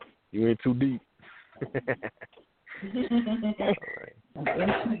that. You in too deep. All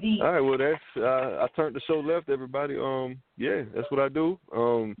right. Well, that's I turned the show left, everybody. Yeah, that's what I do.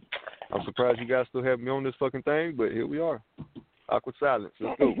 I'm surprised you guys still have me on this fucking thing, but here we are. Awkward silence.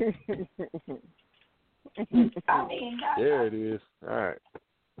 Let's go. There it is. All right.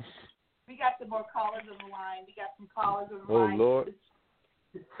 We got some more callers on the line. Oh, Lord.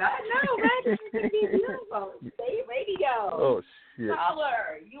 I know, right? This is going to be beautiful. Say It Radio. Oh, shit.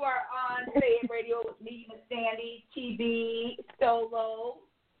 Caller, you are on Say It Radio with me, Miss Sandy, TB, Solo.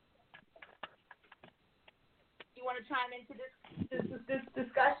 You want to chime into this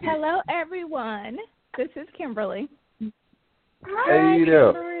discussion? Hello, everyone. This is Kimberly. Hi, hey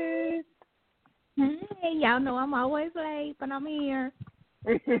there. Hey, y'all know I'm always late, but I'm here.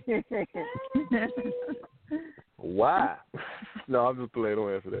 Why? No, I'm just playing.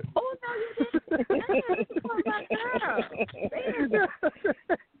 Don't answer that. Oh, no, you didn't. Oh, my girl.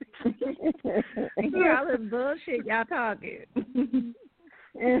 Hear all this bullshit y'all talking.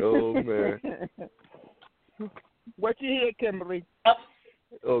 Oh, man. What you hear, Kimberly?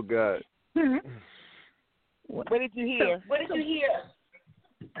 Oh, God. What did you hear? What did you hear?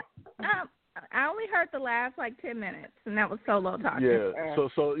 I only heard the last 10 minutes, and that was Solo talking. Yeah. So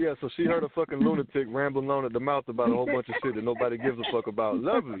she heard a fucking lunatic rambling on at the mouth about a whole bunch of shit that nobody gives a fuck about.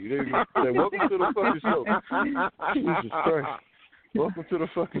 Lovely. They welcome to the fucking show. Jesus Christ. Welcome to the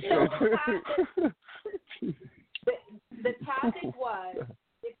fucking show. The topic was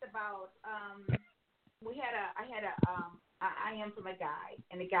it's about I am from a guy,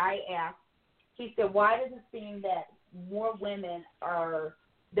 and the guy asked. He said, "Why does it seem that more women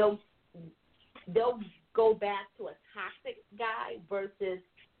they'll go back to a toxic guy versus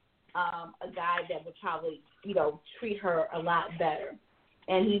a guy that would probably, treat her a lot better?"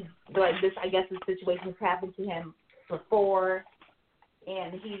 And he's like, this, I guess, this situation has happened to him before,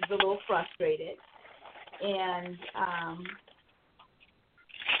 and he's a little frustrated. And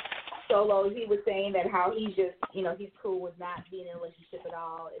Solo, he was saying that how he's just, he's cool with not being in a relationship at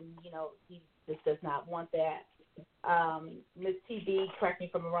all, and he just does not want that. Miss TB, correct me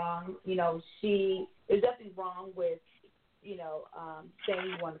if I'm wrong. There's nothing wrong with, saying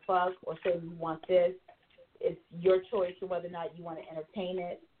you want to fuck or saying you want this. It's your choice of whether or not you want to entertain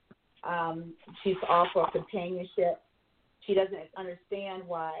it. She's all for companionship. She doesn't understand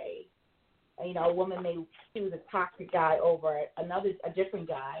why, a woman may choose a toxic guy over a different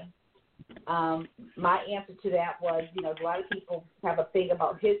guy. My answer to that was, a lot of people have a thing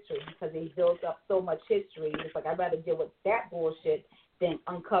about history because they built up so much history. It's like, I'd rather deal with that bullshit than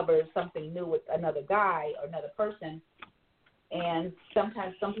uncover something new with another guy or another person. And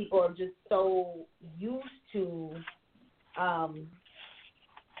sometimes some people are just so used to,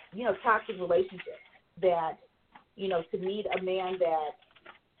 toxic relationships that, to meet a man that,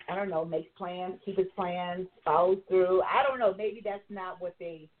 I don't know, makes plans, keeps his plans, follows through. I don't know. Maybe that's not what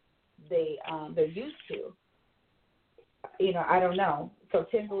they're used to. I don't know. So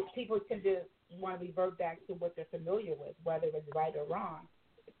people tend to want to revert back to what they're familiar with, whether it's right or wrong.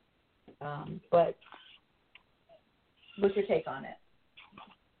 But what's your take on it?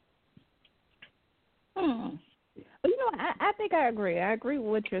 I think I agree. I agree with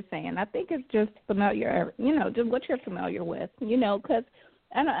what you're saying. I think it's just familiar, just what you're familiar with, because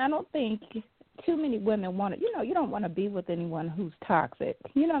I don't think too many women want to, you don't want to be with anyone who's toxic.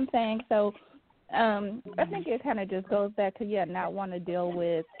 You know what I'm saying? So I think it kind of just goes back to, not want to deal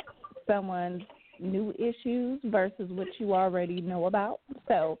with someone's new issues versus what you already know about.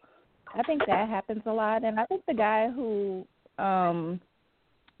 So I think that happens a lot. And I think the guy who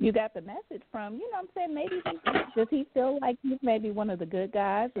you got the message from, maybe does he feel like he's maybe one of the good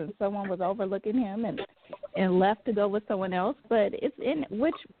guys and someone was overlooking him and left to go with someone else? But it's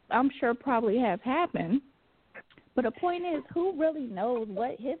which I'm sure probably has happened. But the point is, who really knows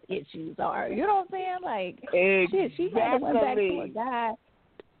what his issues are? You know what I'm saying? Like, shit, she might have went back to a guy.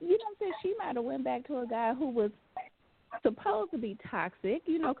 You know what I'm saying? She might have went back to a guy who was supposed to be toxic,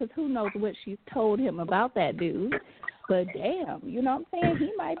 because who knows what she's told him about that dude. But damn, you know what I'm saying?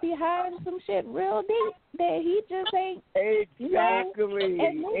 He might be hiding some shit real deep that he just ain't. Exactly.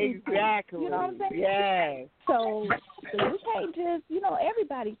 Exactly. You know what I'm saying? Yes. So you can't just,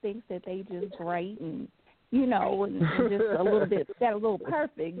 everybody thinks that they just great and, and just a little bit, got a little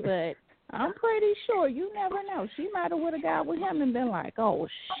perfect, but I'm pretty sure you never know. She might have would have got with him and been like, oh,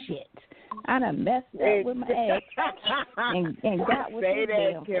 shit. I done messed up with my ex and got with this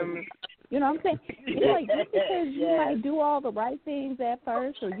damn thing. You know what I'm saying? Like, just because you might do all the right things at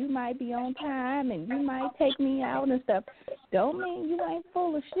first or you might be on time and you might take me out and stuff, don't mean you ain't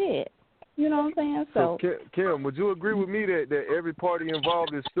full of shit. You know what I'm saying? So Kim, would you agree with me that every party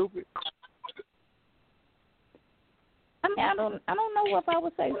involved is stupid? I mean, I don't know if I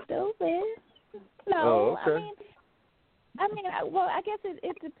would say stupid. No, oh, okay. I guess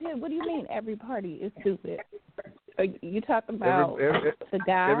it depends. What do you mean every party is stupid? Are you talking about the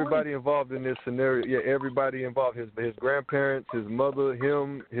guy? Everybody involved in this scenario. Yeah, everybody involved. His grandparents, his mother,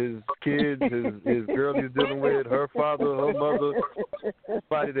 him, his kids, his girl he's dealing with, her father, her mother,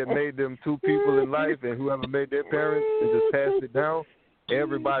 somebody that made them two people in life, and whoever made their parents and just passed it down.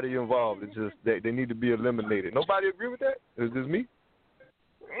 Everybody involved. It's just that they need to be eliminated. Nobody agree with that? Is this me?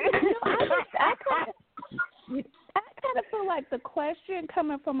 I kind of feel like the question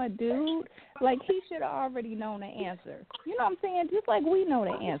coming from a dude, like he should have already known the answer. You know what I'm saying? Just like we know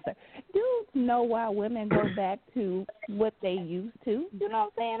the answer. Dudes know why women go back to what they used to. You know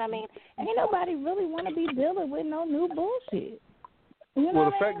what I'm saying? I mean, ain't nobody really want to be dealing with no new bullshit. You know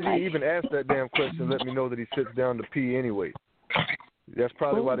well, the fact that he even asked that damn question let me know that he sits down to pee anyway. That's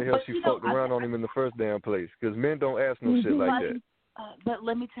probably why the hell she fucked around on him in the first damn place. Because men don't ask no shit like that. But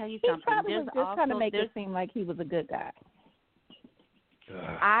let me tell you he something. He probably was just trying to make it seem like he was a good guy.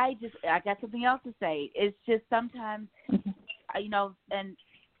 I got something else to say. It's just sometimes, and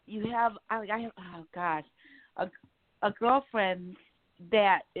you have, a girlfriend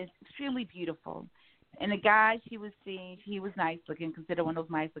that is extremely beautiful. And the guy she was seeing, he was nice looking, considered one of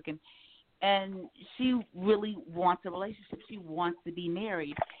those nice looking. And she really wants a relationship. She wants to be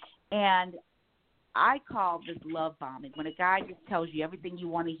married. And I call this love bombing, when a guy just tells you everything you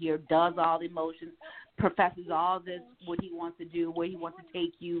want to hear, does all the emotions, professes all this, what he wants to do, where he wants to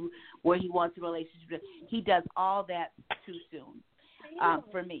take you, where he wants a relationship. He does all that too soon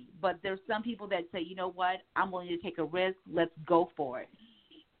for me. But there's some people that say, you know what, I'm willing to take a risk. Let's go for it.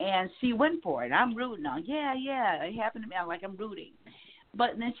 And she went for it. I'm rooting on. Yeah, it happened to me. I'm rooting.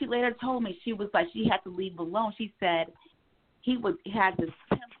 But then she later told me she was like she had to leave him alone. She said he had this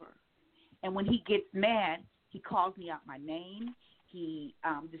temper. And when he gets mad, he calls me out my name. He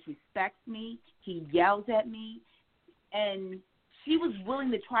disrespects me. He yells at me. And she was willing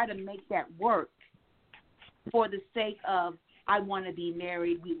to try to make that work for the sake of, I want to be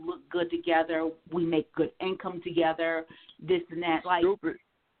married. We look good together. We make good income together, this and that. Like, stupid.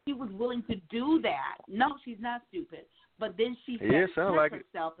 She was willing to do that. No, she's not stupid. But then she herself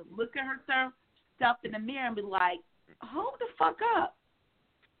and look at herself in the mirror and be like, hold the fuck up.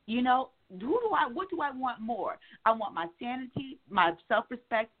 What do I want more? I want my sanity, my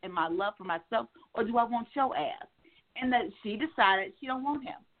self-respect, and my love for myself, or do I want your ass? And that she decided she don't want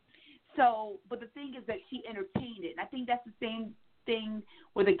him. So, but the thing is that she entertained it. And I think that's the same thing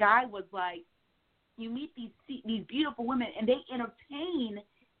where the guy was like, you meet these beautiful women, and they entertain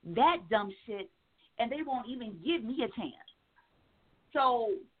that dumb shit, and they won't even give me a chance.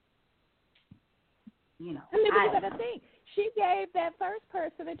 So, I mean, you got to think. She gave that first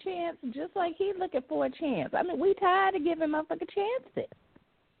person a chance just like he's looking for a chance. I mean, we tired of giving motherfucker chances.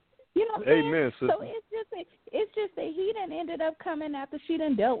 You know what I'm saying? Amen, sister. So it's just that he done ended up coming after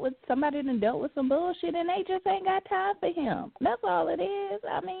somebody done dealt with some bullshit, and they just ain't got time for him. That's all it is.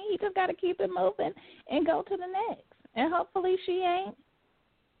 I mean, he just got to keep it moving and go to the next. And hopefully she ain't,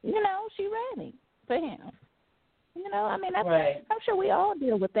 she ready for him. I mean, right. I'm sure we all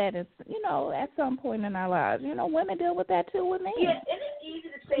deal with that, at some point in our lives. Women deal with that too with men. Yeah, it is easy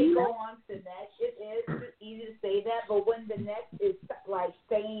to say go on to the next. It is. It's easy to say that, but when the next is like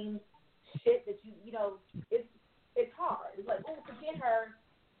same shit that it's hard. It's like, oh, forget her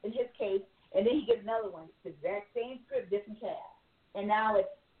in his case, and then he gets another one. It's the exact same script, different cast, and now it's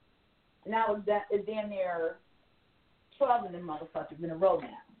damn near 12 of them motherfuckers in a row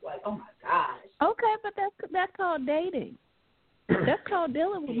now. Like, oh my gosh. Okay, but that's called dating. That's called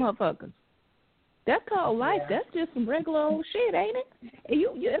dealing with motherfuckers. That's called life. Yeah. That's just some regular old shit, ain't it?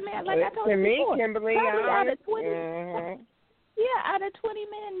 And like I told you before, Kimberly, out of 20, out of 20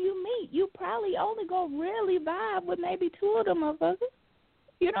 men you meet, you probably only go really vibe with maybe 2 of them motherfuckers.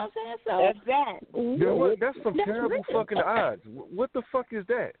 You know what I'm saying? So that's that. That's some terrible fucking odds. What the fuck is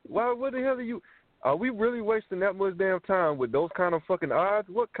that? What the hell are you? Are we really wasting that much damn time with those kind of fucking odds?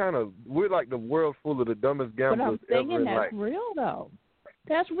 We're like the world full of the dumbest gamblers but I'm saying ever. That's real, though.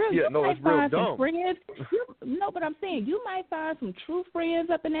 That's real. Yeah, You no, might it's real find dumb. some friends. But I'm saying you might find some true friends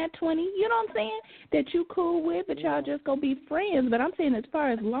up in that 20, you know what I'm saying, that you cool with, but y'all just going to be friends. But I'm saying as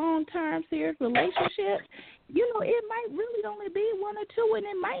far as long-term serious relationships, it might really only be one or two, and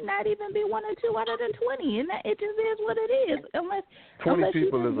it might not even be one or two out of the 20, and it just is what it is. 20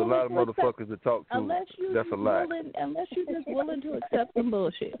 people is a lot of motherfuckers to talk to. That's a lot. Unless you're just willing to accept some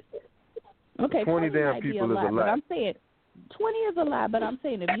bullshit. Okay, 20 damn people is a lot. But I'm saying 20 is a lot, but I'm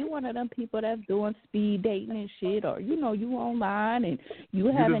saying if you one of them people that's doing speed dating and shit, or you online and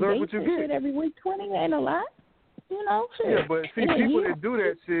you having dates and shit every week, 20 ain't a lot. Shit. Yeah, but see, people that do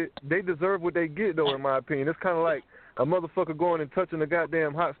that shit, they deserve what they get, though, in my opinion. It's kind of like a motherfucker going and touching a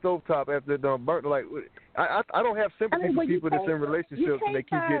goddamn hot stovetop after it done burnt. Like, I don't have sympathy for people that's in relationships and they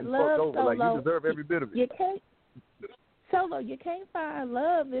keep getting fucked over. Like, you deserve every bit of it. You can't find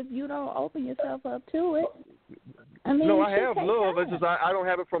love if you don't open yourself up to it. No, I have love. It's just I don't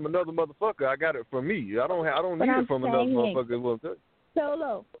have it from another motherfucker. I got it from me. I don't need it from another motherfucker.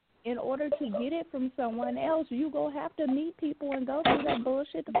 Solo. In order to get it from someone else, you gonna have to meet people and go through that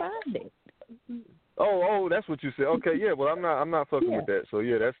bullshit to find it. Oh, that's what you said. Okay, yeah. Well, I'm not fucking with that. So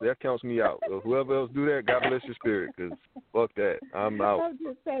yeah, that counts me out. So whoever else do that, God bless your spirit, because fuck that. I'm out. I'm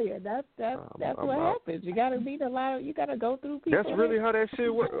just saying that's what happens. You gotta meet a lot. You gotta go through people. That's really how that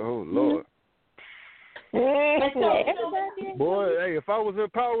shit works. Oh Lord. Boy, hey, if I was in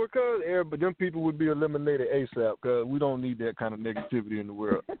power, but them people would be eliminated ASAP, because we don't need that kind of negativity in the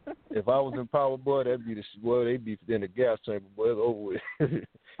world. If I was in power, boy, that'd be they'd be in the gas chamber, boy. It's over with.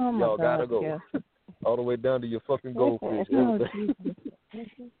 Y'all gotta go. Yeah. All the way down to your fucking goldfish. All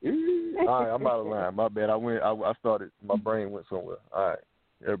right, I'm out of line. My bad. I started, my brain went somewhere. All right.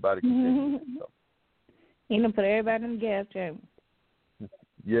 Everybody continue. You done put everybody in the gas chamber.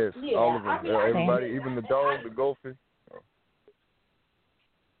 Yes, yeah, all of them. Everybody, even the dog, the goldfish.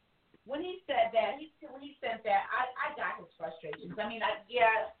 When he said that, I got his frustrations. I mean,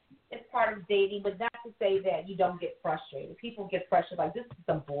 it's part of dating, but not to say that you don't get frustrated. People get frustrated, like, this is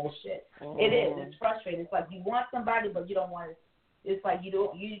some bullshit. It is. It's frustrating. It's like you want somebody, but you don't want it. It's like you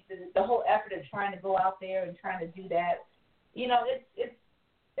don't use the whole effort of trying to go out there and trying to do that.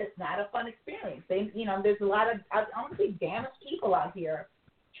 It's not a fun experience. There's a lot of, I want to say, damaged people out here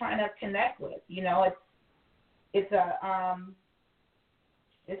trying to connect with.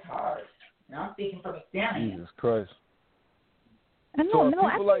 It's hard. I'm speaking from experience. Jesus Christ. I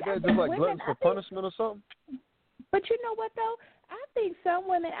people like that just like gluttons for punishment or something? But you know what, though? I think some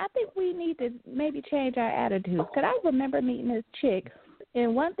women, we need to maybe change our attitudes. Because I remember meeting this chick,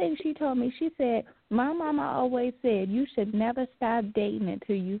 and one thing she told me, she said, my mama always said you should never stop dating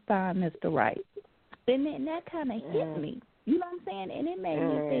until you find Mr. Right. And then that kind of hit me. You know what I'm saying? And it made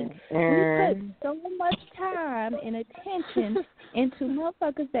me think, we put so much time and attention into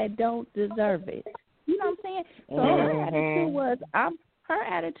motherfuckers that don't deserve it. You know what I'm saying? So her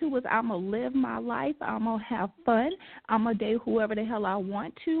attitude was, I'm going to live my life. I'm going to have fun. I'm going to date whoever the hell I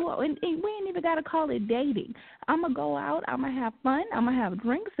want to. And we ain't even got to call it dating. I'm going to go out. I'm going to have fun. I'm going to have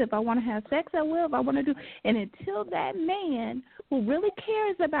drinks. If I want to have sex, I will. If I want to do. And until that man who really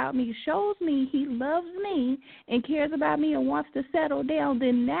cares about me shows me he loves me and cares about me and wants to settle down,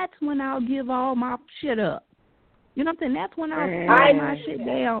 then that's when I'll give all my shit up. You know what I'm saying? That's when I'll put my shit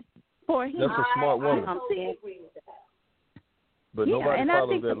down for him. That's a smart woman. You know what I'm saying? But nobody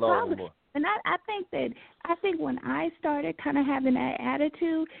follows that law anymore. And I think when I started kind of having that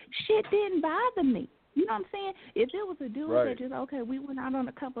attitude, shit didn't bother me. You know what I'm saying? If it was a dude that just, okay, we went out on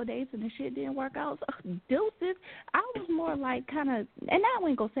a couple of dates and the shit didn't work out, so deuces, I was more like kind of, and I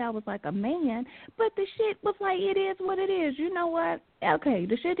ain't going to say I was like a man, but the shit was like, it is what it is. You know what? Okay,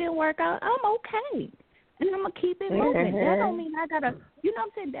 the shit didn't work out. I'm okay. And I'm going to keep it moving. That don't mean I got to, you know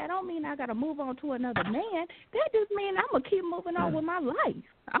what I'm saying? That don't mean I got to move on to another man. That just means I'm going to keep moving on with my life.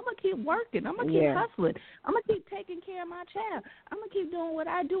 I'm going to keep working. I'm going to keep hustling. I'm going to keep taking care of my child. I'm going to keep doing what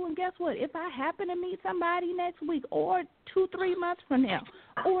I do. And guess what? If I happen to meet somebody next week or 2-3 months from now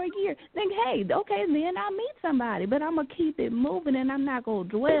or a year, then, hey, okay, then I'll meet somebody. But I'm going to keep it moving, and I'm not going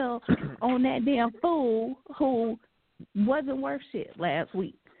to dwell on that damn fool who wasn't worth shit last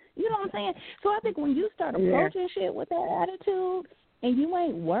week. You know what I'm saying? So I think when you start approaching shit with that attitude and you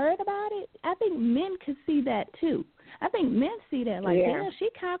ain't worried about it, I think men can see that too. I think men see that like, damn, she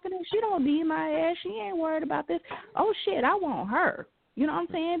confident. She don't need my ass. She ain't worried about this. Oh, shit, I want her. You know what I'm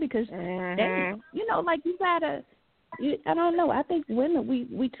saying? Because, they, you know, like you got to, I don't know. I think women,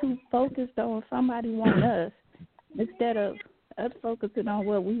 we too focused on somebody wanting us instead of us focusing on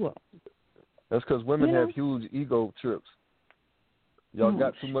what we want. That's because women have huge ego trips. Y'all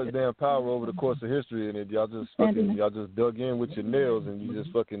got too much damn power over the course of history, and y'all just dug in with your nails, and you just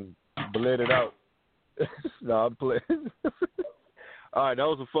fucking bled it out. Nah, I'm playing. All right, that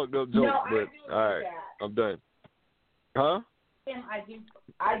was a fucked up joke, but all right, I'm done. Huh? Kim,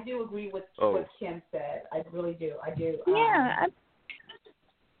 I do agree with what Kim said. I really do. I do.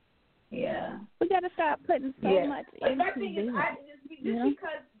 Yeah. We got to stop putting so much into this.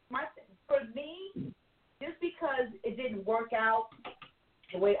 For me, just because it didn't work out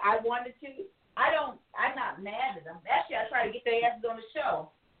the way I wanted to, I'm not mad at them. Actually, I try to get their asses on the show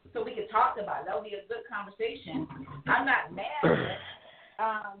so we can talk about it. That would be a good conversation. I'm not mad at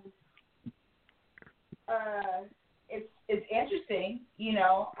it. It's interesting,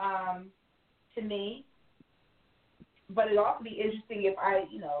 to me. But it'd also be interesting if I,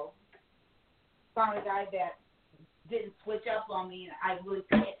 found a guy that didn't switch up on me and I really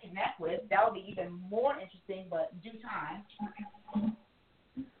couldn't connect with. That would be even more interesting, but due time.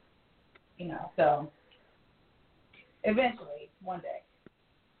 So eventually, one day.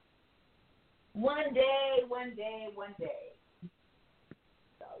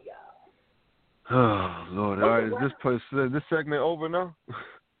 So, yeah. Oh, Lord. All right, is this segment over now?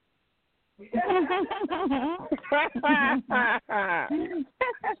 It's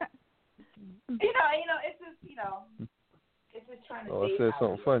just trying to. Oh, I said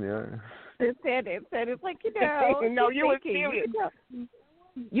something funny, right? It said it's like, no, you were serious.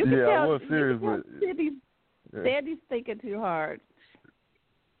 You can tell. I was serious, but Sandy's thinking too hard.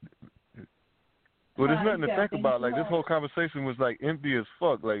 Well, there's nothing to think about. Like, this whole conversation was, like, empty as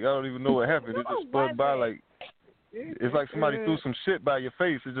fuck. Like, I don't even know what happened. It just spun by, like, it's like somebody threw some shit by your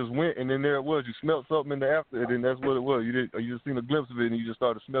face. It just went, and then there it was. You smelled something in the after, and then that's what it was. You just seen a glimpse of it, and you just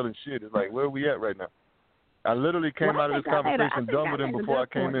started smelling shit. It's like, where are we at right now? I literally came out of this conversation dumber than before I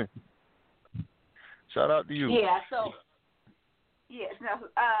came in. Shout out to you. Yeah, so as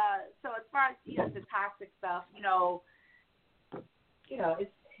far as the toxic stuff,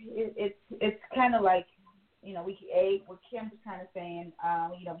 it's kind of like, what Kim was kind of saying,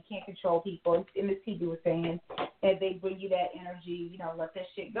 we can't control people. And Ms. TV was saying, if they bring you that energy, let that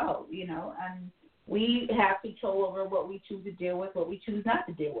shit go, and we have control over what we choose to deal with, what we choose not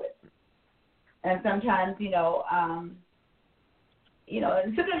to deal with. And sometimes, and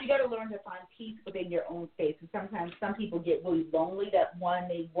sometimes you got to learn to find peace within your own space. And sometimes some people get really lonely that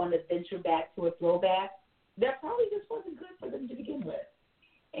they want to venture back to a throwback. That probably just wasn't good for them to begin with.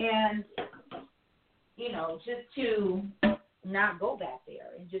 And, just to not go back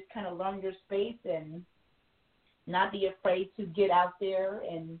there and just kind of learn your space and not be afraid to get out there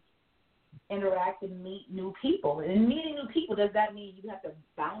and interact and meet new people. And meeting new people, does that mean you have to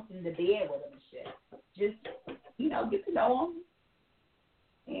bounce into bed with them and shit? Just, get to know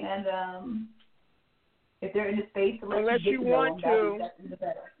them. And if they're in the space, unless you want to, that's the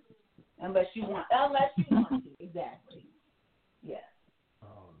better. Unless you want to, exactly. Yes.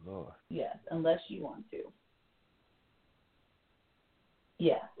 Oh, Lord. Yes, unless you want to.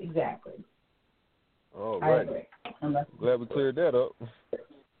 Yes, exactly. All right. I agree. Glad we cleared that up.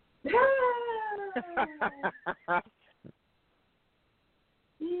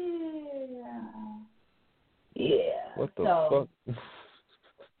 Yeah. What the fuck?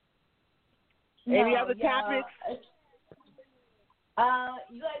 Any other topics?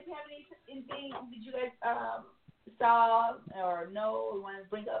 You guys have anything that you guys saw or know or want to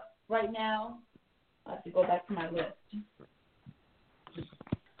bring up right now? I have to go back to my list.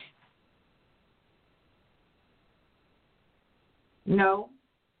 No.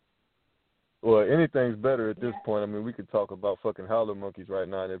 Well, anything's better at this point. I mean, we could talk about fucking howler monkeys right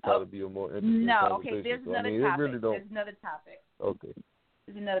now, and it'd probably be a more interesting conversation. Okay, there's another topic. Really There's another topic. Okay.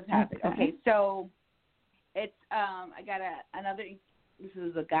 There's another topic. Okay, so it's I got another. This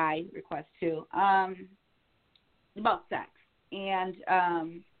is a guy request too. About sex, and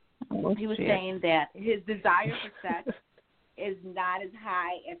he was saying that his desire for sex is not as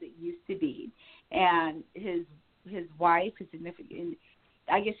high as it used to be, and his wife, his significant,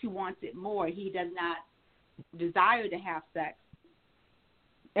 I guess he wants it more. He does not desire to have sex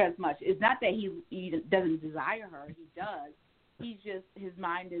as much. It's not that he doesn't desire her. He does. He's just, his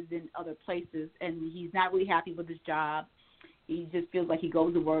mind is in other places, and he's not really happy with his job. He just feels like he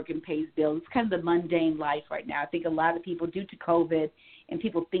goes to work and pays bills. It's kind of the mundane life right now. I think a lot of people, due to COVID and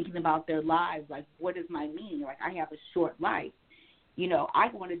people thinking about their lives, like, what is my meaning? Like, I have a short life. I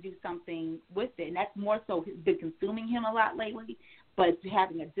want to do something with it. And that's more so been consuming him a lot lately, but it's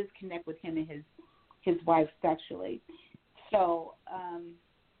having a disconnect with him and his wife sexually. So,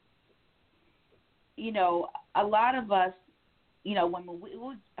 a lot of us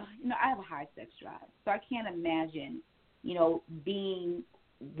women, I have a high sex drive, so I can't imagine, being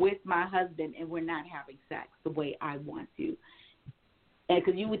with my husband and we're not having sex the way I want to. And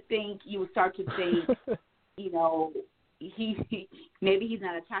because you would start to think, maybe he's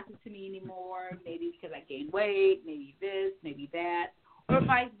not attracted to me anymore, maybe because I gained weight, maybe this, maybe that, or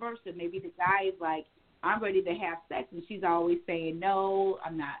vice versa. Maybe the guy is like, I'm ready to have sex, and she's always saying, no,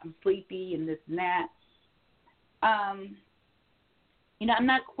 I'm sleepy, and this and that. I'm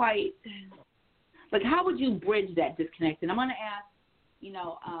not quite, like, how would you bridge that disconnect? And I'm going to ask,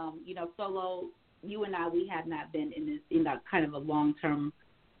 Solo, you and I, we have not been in that kind of a long-term,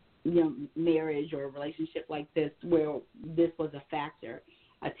 marriage or a relationship like this where this was a factor.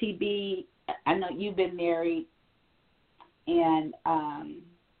 TB, I know you've been married, and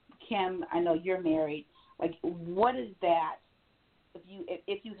Kim, I know you're married. Like, what is that?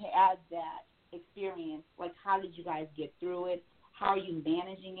 If you had that experience, like, how did you guys get through it? How are you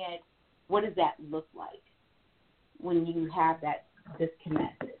managing it? What does that look like when you have that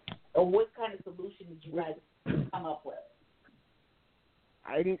disconnect? Or what kind of solution did you guys come up with?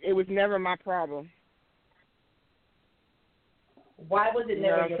 It was never my problem. Why was it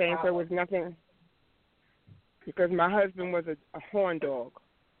never your problem? So it was nothing, because my husband was a horn dog.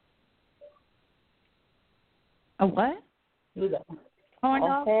 A what? He was a horn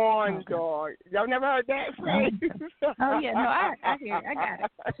dog? A horn dog. Y'all never heard that phrase? Oh, yeah. No, I hear it. I got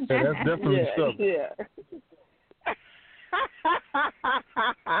it. Yeah, that's definitely something. Yeah.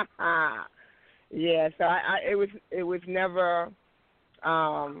 Yeah, so it was never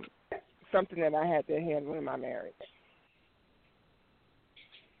something that I had to handle in my marriage.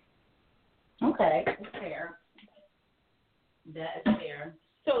 Okay, that's fair. That is fair.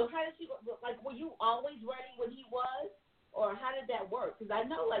 So how did you, like, were you always ready when he was, or how did that work? Because I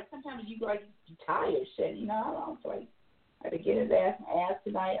know, like, sometimes you like, you're tired, shit, I don't like, I had to get his ass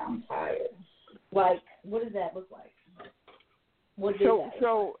tonight, I'm tired. Like, what does that look like?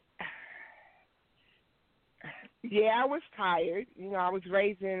 Yeah, I was tired. I was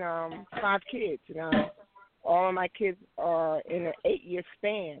raising 5 kids. All of my kids are in an 8-year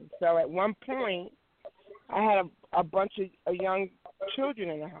span. So at one point, I had a bunch of young children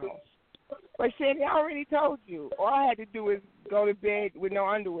in the house. But Sandy, I already told you. All I had to do was go to bed with no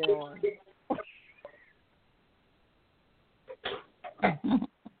underwear on.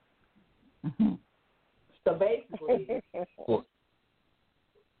 So basically,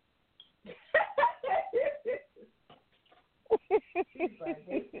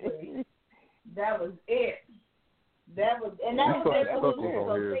 that was it. That was their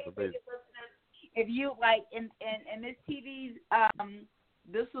solution. If you like in Miss TV's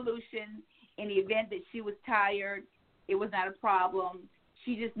the solution, in the event that she was tired, it was not a problem.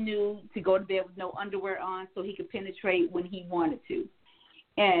 She just knew to go to bed with no underwear on so he could penetrate when he wanted to.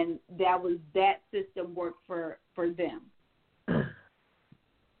 And that system worked for them.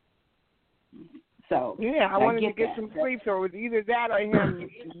 So yeah, I wanted to get some sleep, so it was either that or him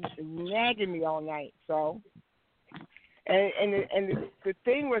nagging me all night. So, and the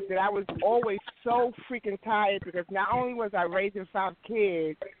thing was that I was always so freaking tired, because not only was I raising 5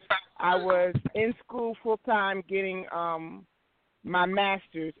 kids, I was in school full time getting my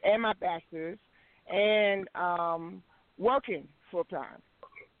master's and my bachelor's, and working full time.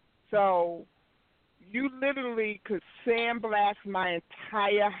 So you literally could sandblast my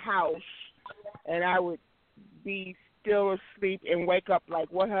entire house, and I would be still asleep and wake up like,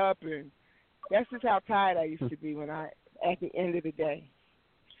 what happened? That's just how tired I used to be at the end of the day.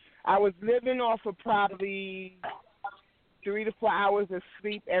 I was living off of probably 3 to 4 hours of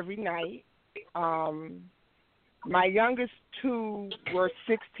sleep every night. My youngest 2 were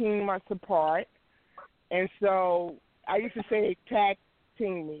 16 months apart, and so I used to say they tag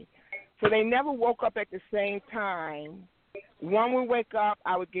team me. So they never woke up at the same time. One would wake up,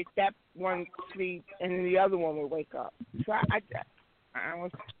 I would get that one sleep, and then the other one would wake up. So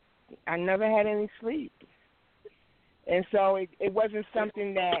I never had any sleep. And so it wasn't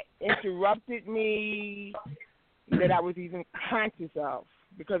something that interrupted me, that I was even conscious of,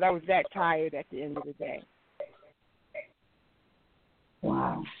 because I was that tired at the end of the day.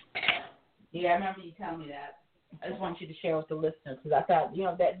 Wow. Yeah, I remember you telling me that. I just want you to share with the listeners, because I thought,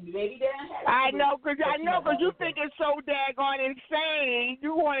 that maybe they don't have. I know, because you think it's so daggone insane.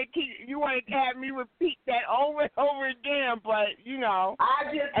 You want to have me repeat that over and over again, but and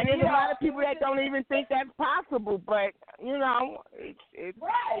there's a lot of people that don't even think that's possible. But it's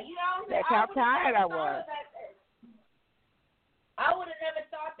right. That's how tired I was. I would have never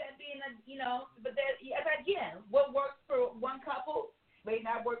thought that being but again, what works for one couple may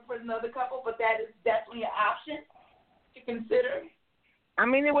not work for another couple, but that is definitely an option. to consider. I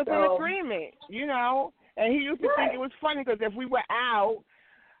mean, it was an agreement, you know. And he used to think it was funny because if we were out,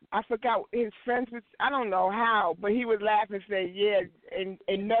 I forgot his friends was, I don't know how, but he would laugh and say, yeah, and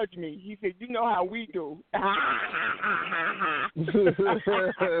nudge me. He said, you know how we do.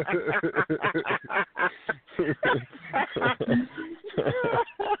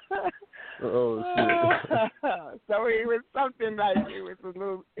 Oh, shit. So it was something like, it was a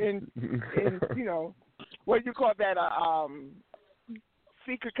little, in you know, what do you call that,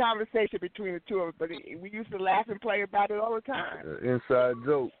 secret conversation between the two of us, but we used to laugh and play about it all the time. Inside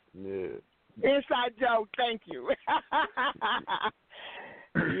joke, yeah. Inside joke, thank you.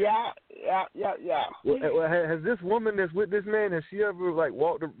 Yeah. Well, has this woman that's with this man, has she ever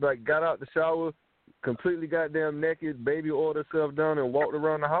got out the shower, completely goddamn naked, baby oiled herself down and walked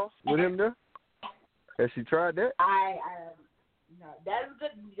around the house with him there? Has she tried that? No, that's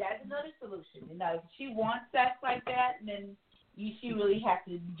good. That's another solution. You know, if she wants sex like that, then she really has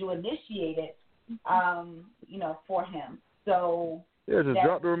to initiate it, you know, for him. So yeah, just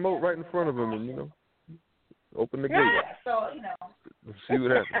drop the remote right in front of him and, you know, open the gate. Yeah, so, you know. See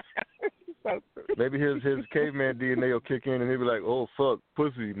what happens. Maybe his caveman DNA will kick in and he'll be like, oh, fuck,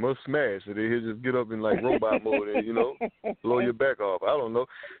 pussy, must smash. And then he'll just get up in, like, robot mode and, you know, blow your back off. I don't know.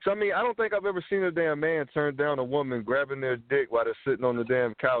 So, I mean, I don't think I've ever seen a damn man turn down a woman grabbing their dick while they're sitting on the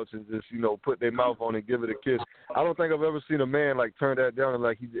damn couch and just, you know, put their mouth on and give it a kiss. I don't think I've ever seen a man, like, turn that down and,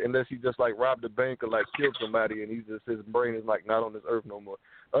 like, unless he just, like, robbed a bank or, like, killed somebody and his brain is, like, not on this earth no more.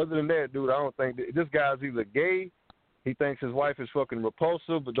 Other than that, dude, I don't think this guy's either gay, he thinks his wife is fucking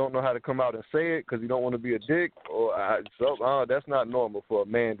repulsive but don't know how to come out and say it because he don't want to be a dick, or that's not normal for a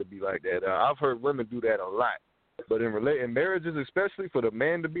man to be like that. I've heard women do that a lot. But in marriages, especially for the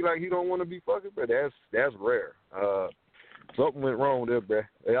man to be like he don't want to be fucking, bro, that's rare. Something went wrong there, bro.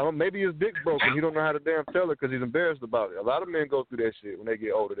 Maybe his dick's broken. He don't know how to damn tell it because he's embarrassed about it. A lot of men go through that shit when they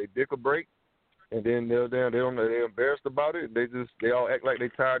get older. They dick will break, and then they're embarrassed about it. They all act like they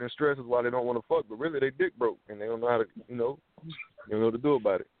tired and stressed while they don't want to fuck, but really they dick broke and they don't know how to, you know, they don't know what to do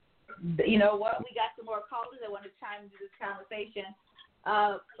about it. You know what? We got some more callers that want to chime into this conversation.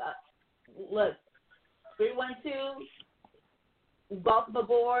 Look, 312, welcome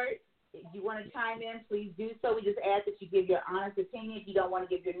aboard. If you want to chime in, please do so. We just ask that you give your honest opinion. If you don't want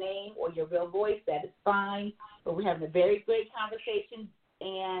to give your name or your real voice, that is fine. But we're having a very great conversation.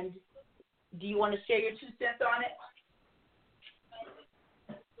 And do you want to share your 2 cents on it?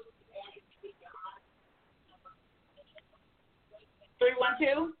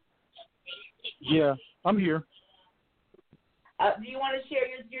 (312) Yeah, I'm here. Do you want to share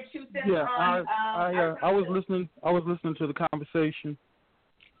your 2 cents yeah, on? I was listening. I was listening to the conversation,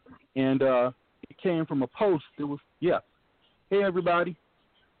 and it came from a post. It was Hey everybody.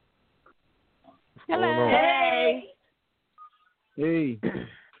 Hello. Hey.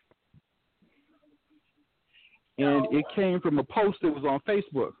 And it came from a post that was on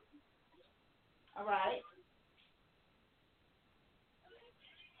Facebook. All right.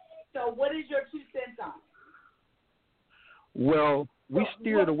 So what is your 2 cents on it? Well, we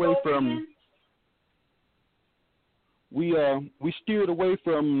steered away from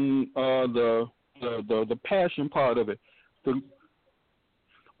the passion part of it.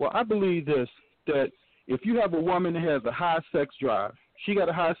 Well, I believe this, that if you have a woman that has a high sex drive, she got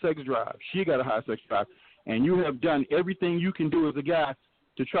a high sex drive, and you have done everything you can do as a guy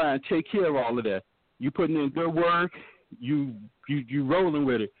to try and take care of all of that. You putting in good work, you rolling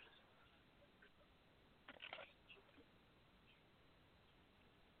with it.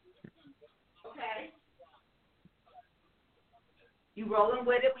 Okay. You rolling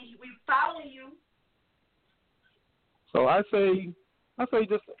with it? We follow you. So I say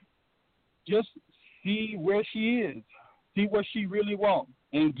just see where she is, see what she really wants,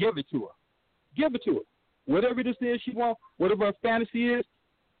 and give it to her. Give it to her. Whatever this is she wants, whatever her fantasy is,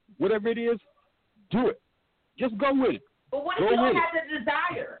 whatever it is, do it. Just go with it. But what if you don't have the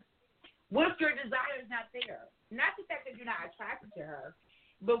desire? What if your desire is not there? Not the fact that you're not attracted to her,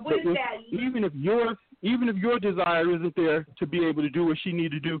 but what is that? Even if your desire isn't there to be able to do what she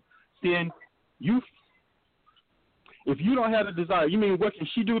need to do, then if you don't have the desire, you mean what can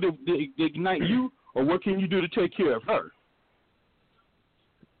she do to ignite you, or what can you do to take care of her?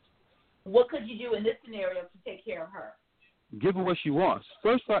 What could you do in this scenario to take care of her? Give her what she wants.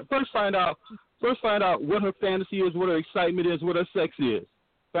 First find out what her fantasy is, what her excitement is, what her sex is.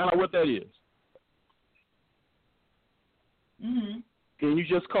 Find out what that is. Mm-hmm. And you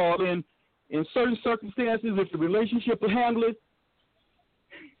just call in certain circumstances, if the relationship will handle it.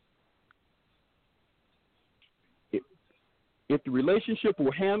 If the relationship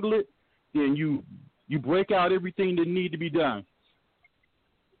will handle it, then you You break out everything that need to be done.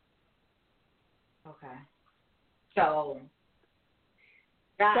 Okay. So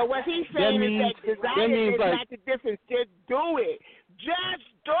what he's saying is that desire is like, not the difference. Just do it. Just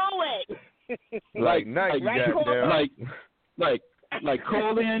do it. like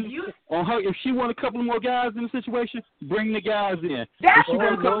call in on her. If she want a couple more guys in the situation, bring the guys in. If she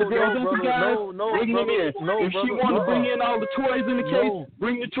want a couple of girls in the guys, bring them in. If she want to bring in all the toys in the case,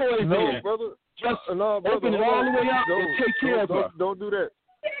 bring the toys in. Brother. Just brother, open it all the way up and take care of her. Don't do that.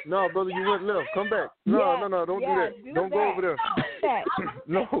 No, brother, you went left. Come back. No, don't do that. Don't go over there.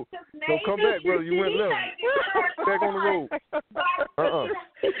 No, come back, brother. You went left. Back on the road.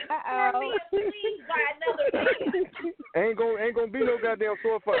 Ain't gonna be no goddamn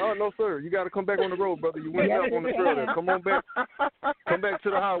sword fight. Oh no, sir. You got to come back on the road, brother. You went left on the trail there. Come on back. Come back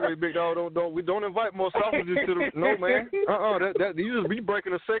to the highway, big dog. We don't invite more sausages to the. No, man. That you just be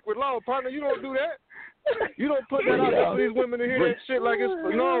breaking a sacred law, partner. You don't do that. You don't put that out there for these women to hear that shit like it's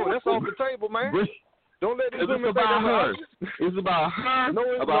no. That's off the table, man. Don't let these women think about her. It's about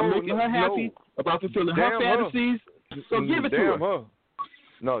her. About making her happy. About fulfilling her fantasies. So give it to her. Her.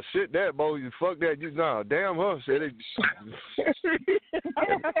 No, shit that, boy. You fuck that. Damn her. Shit.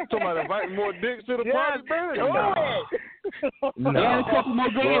 Somebody inviting more dicks to the party, man. And a couple more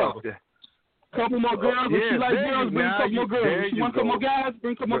girls. Couple more girls. If she likes girls, bring a couple more girls. If she wants a couple more guys,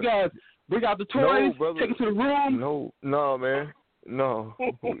 bring a couple more guys. Bring out the toys, take it to the room. No, man. No.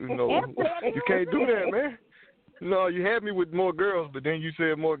 You can't do that, man. No, you had me with more girls, but then you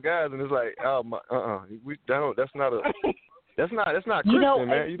said more guys, and it's like, that's not Christian,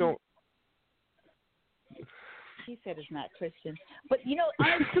 man. You don't. He said it's not Christian, but if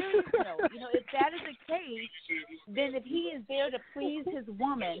that is the case, then if he is there to please his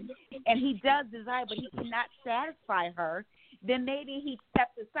woman and he does desire, but he cannot satisfy her, then maybe he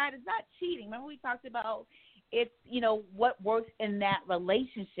steps aside. It's not cheating. Remember we talked about it's, what works in that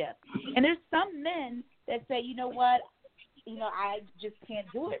relationship. And there's some men that say, you know what, I just can't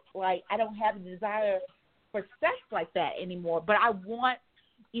do it. Like, I don't have a desire for sex like that anymore, but I want,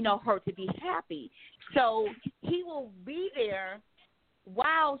 her to be happy. So he will be there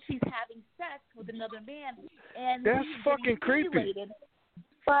while she's having sex with another man. And that's fucking creepy.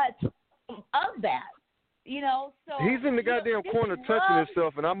 But of that. So he's in the goddamn corner touching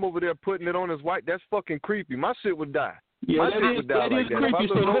himself, and I'm over there putting it on his wife. That's fucking creepy. My shit would die. Yeah, my shit would die like that. Creepy.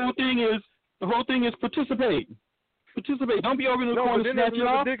 So the whole thing is participate. Participate. Don't be over in the corner snatching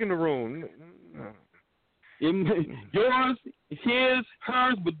off. Dick in the room. Yours, his,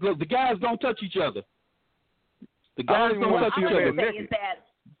 hers, but the guys don't touch each other. The guys don't touch each other.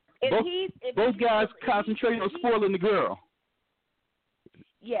 Both guys concentrate on spoiling the girl.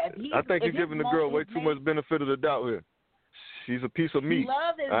 Yeah, I think you're giving the girl way too much benefit of the doubt here. She's a piece of meat.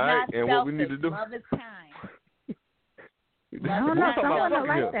 Love is not selfish. What we need to do. Love is kind. I don't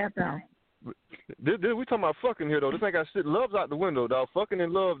like that though. We talking about fucking here though. This ain't got shit. Love's out the window, dog. Fucking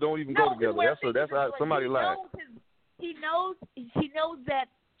and love don't even go together. That's how somebody lied. She knows that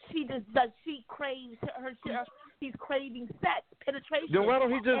she craves she's craving sex, penetration. Then why don't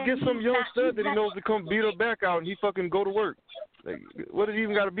he just get some young stud that he knows to come beat her back out and he fucking go to work? Like, what does he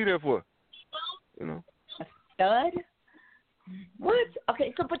even got to be there for? A stud? What?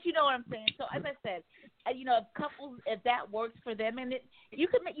 Okay, so but you know what I'm saying. So as I said, if couples, if that works for them, and may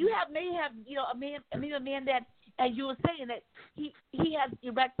have a man that, as you were saying, that he has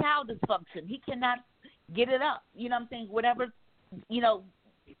erectile dysfunction. He cannot get it up. You know what I'm saying? Whatever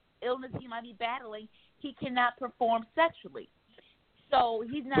illness he might be battling, he cannot perform sexually. So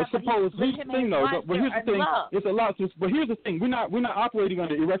he's not. But suppose here's the thing, though. But here's the thing. It's a lot. But here's the thing. We're not operating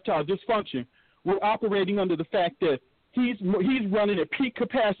under erectile dysfunction. We're operating under the fact that he's running at peak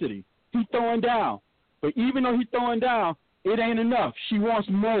capacity. He's throwing down. But even though he's throwing down, it ain't enough. She wants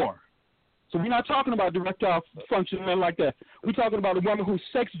more. So we're not talking about erectile function or anything like that. We're talking about a woman whose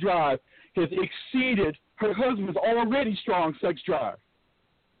sex drive has exceeded her husband's already strong sex drive.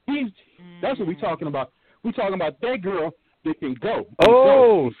 That's what we're talking about. We're talking about that girl that can go.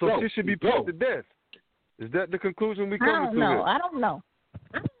 She should be put to death. Is that the conclusion we come to? I don't know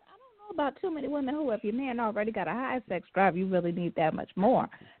about too many women who, if your man already got a high sex drive, you really need that much more.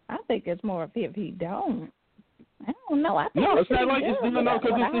 I think it's more if he don't. I don't know. It's not like it's because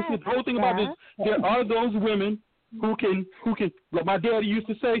the whole thing about this. There are those women who can. Like my daddy used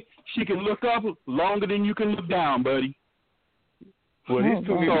to say, she can look up longer than you can look down, buddy. Well, these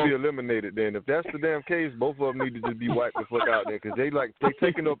two need to be eliminated then. If that's the damn case, both of them need to just be wiped the fuck out there because they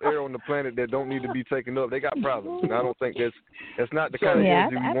taking up air on the planet that don't need to be taken up. They got problems, and I don't think that's not the kind of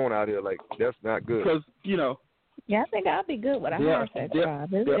energy we want out here. Like, that's not good. Because Yeah, I think I'll be good with a higher sex drive.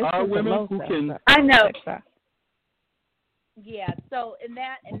 There are women who can. I know. Yeah. So in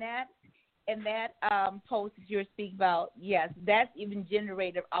that post that you're speaking about, yes, that's even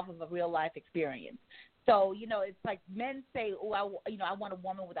generated off of a real life experience. So it's like men say, "Oh, I want a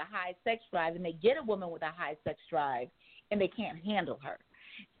woman with a high sex drive," and they get a woman with a high sex drive, and they can't handle her.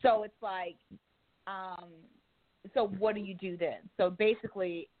 So it's like, so what do you do then? So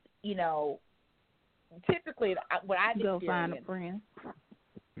basically, typically what I've experienced. Go find a friend.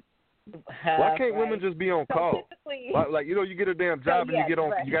 Why can't women just be on call? Why, like you get a damn job and you get on.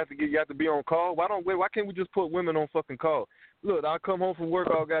 Right. You have to be on call. Why can't we just put women on fucking call? Look, I come home from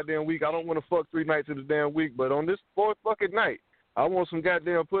work all goddamn week. I don't want to fuck 3 nights of the damn week, but on this 4th fucking night, I want some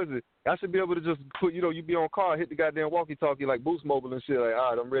goddamn pussy. I should be able to just put, you be on call, hit the goddamn walkie-talkie like Boost Mobile and shit. Like,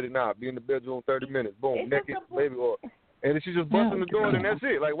 all right, I'm ready now. Be in the bedroom 30 minutes. Boom, naked, baby. And then she just busting the door, and that's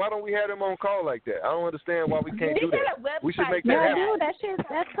it. Like, why don't we have them on call like that? I don't understand why we can't do that. We should make that happen.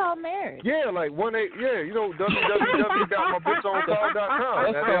 That's called marriage. Yeah, like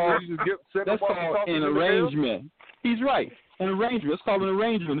www.mybitchoncall.com. That's called an arrangement. He's right. An arrangement. It's called an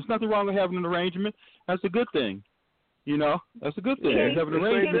arrangement. There's nothing wrong with having an arrangement. That's a good thing. That's a good thing. Having an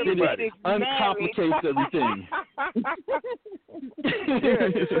arrangement it uncomplicates everything. Yeah,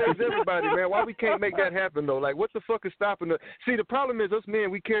 it saves everybody, man. Why we can't make that happen, though? Like, what the fuck is stopping us? See, the problem is us men,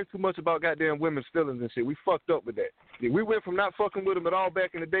 we care too much about goddamn women's feelings and shit. We fucked up with that. We went from not fucking with them at all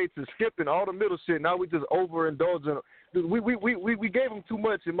back in the day to skipping all the middle shit. Now we just overindulging. We gave them too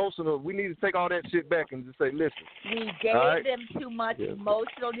much emotional. We need to take all that shit back and just say, listen. We gave them too much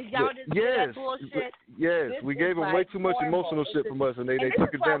emotional. Did y'all just do that bullshit? Yes, we gave them way too much emotional shit from us, and they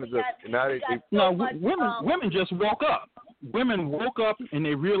took advantage of it. And now women just woke up. Women woke up and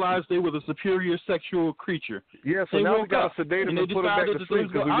they realized they were the superior sexual creature. Yeah, so now we got to sedate them and put them back to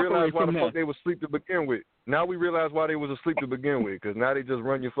sleep because we realized why the fuck they were asleep to begin with. Now we realize why they was asleep to begin with because now they just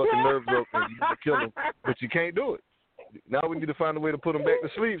run your fucking nerves up and you can kill them, but you can't do it. Now we need to find a way to put them back to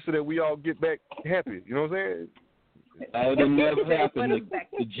sleep so that we all get back happy. You know what I'm saying? It'll never happen.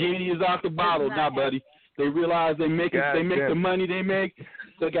 The genie is out the bottle now, buddy. They realize they make the money they make.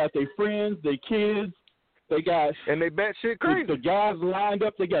 They got their friends, their kids. They got and they batshit crazy. The guys lined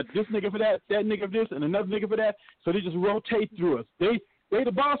up. They got this nigga for that nigga for this, and another nigga for that. So they just rotate through us. They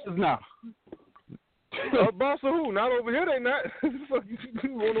the bosses now. Boss of who? Not over here. They not. You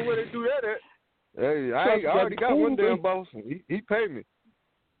wonder where they do that at? Hey, I already got one damn boss. He paid me.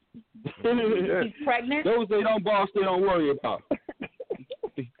 He's pregnant. Those they don't boss, they don't worry about.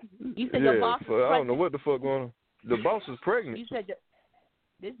 You said your boss is pregnant. I don't know what the fuck going on. The boss is pregnant. You said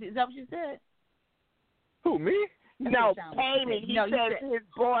is that what you said? Who, me? No, pay me. He said his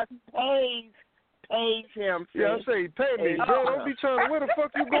boss pays him. Yeah, I say pay me, bro. Don't be trying to. Where the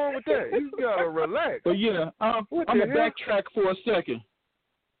fuck you going with that? You gotta relax. But yeah, I'm gonna backtrack for a second.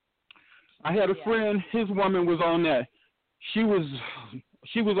 I had a friend. His woman was on that. She was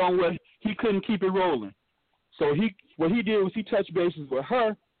on what he couldn't keep it rolling. So what he did was he touched bases with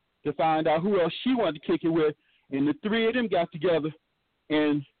her to find out who else she wanted to kick it with, and the three of them got together.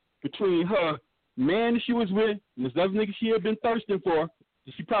 And between her man that she was with and this other nigga she had been thirsting for,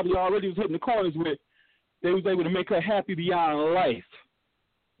 that she probably already was hitting the corners with, they was able to make her happy beyond life.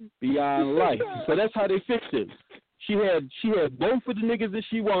 Beyond life. So that's how they fixed it. She had both of the niggas that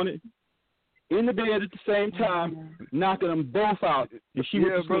she wanted in the bed at the same time, knocking them both out, and she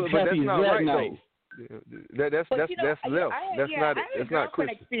was just happy that night. That's left. That's not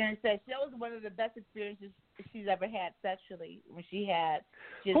Christian. Experience that was one of the best experiences she's ever had sexually when she had.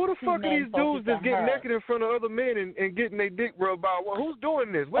 Just who the fuck are these dudes that's getting her. naked in front of other men and getting their dick rubbed by? Well, who's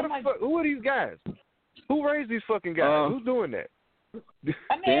doing this? What the fuck? Who are these guys? Who raised these fucking guys? Who's doing that?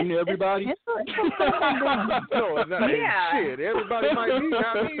 Damn everybody. No, it's not. Yeah. Shit, everybody might be.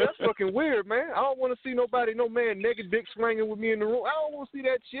 I mean, that's fucking weird, man. I don't want to see no man naked dick swinging with me in the room. I don't want to see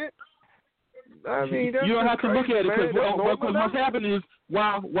that shit. I mean, that's you don't have to look at it because what's happening is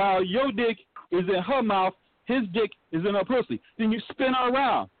while your dick is in her mouth, his dick is in her pussy. Then you spin her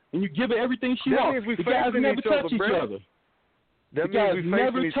around and you give her everything she wants. The guys never touch each other. That means we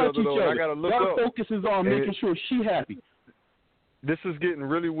facing each other, though. I gotta look up. Our focus is on making sure she's happy. This is getting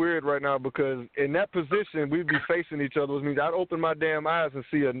really weird right now because in that position we'd be facing each other, which means I'd open my damn eyes and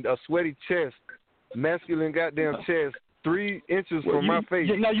see a sweaty chest, masculine goddamn chest, 3 inches from my face.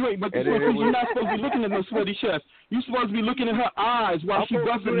 Yeah, now you ain't, but you're not supposed to be looking at no sweaty chest. You're supposed to be looking at her eyes while she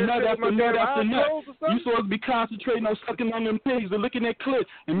busting nut after nut after nut. You're supposed to be concentrating on sucking on them pigs and looking at clit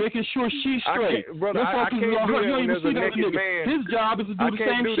and making sure she's straight. Brother, I can't do that you don't even see that nigga. Man. His job is to do the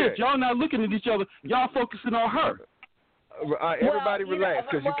same shit. Y'all not looking at each other. Y'all focusing on her. everybody Well, relax,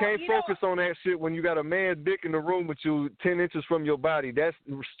 because you can't focus on that shit when you got a man's dick in the room with you 10 inches from your body. That's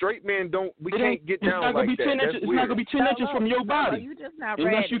straight men don't. We can't get down like that. It's not gonna be 10 inches from your body. You just not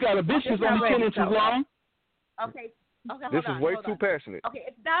unless ready. you got a bitch that's only 10 inches long. Okay, hold this on, is way hold too on. passionate. Okay,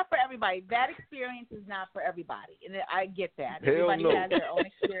 it's not for everybody. That experience is not for everybody, and I get that. Hell Everybody no. has their own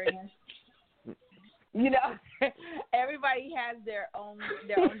experience. You know, everybody has their own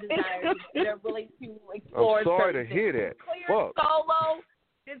desires. They're willing to explore. I'm sorry to certain hear things. that. Clear Fuck.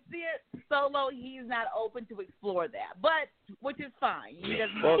 Solo, he's not open to explore that, but which is fine. He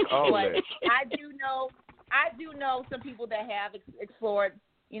doesn't. Fuck all but that. I do know some people that have explored,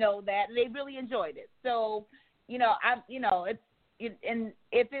 that and they really enjoyed it. So, and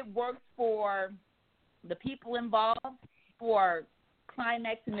if it works for the people involved, for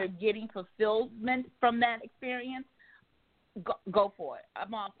climax and they're getting fulfillment from that experience, go for it.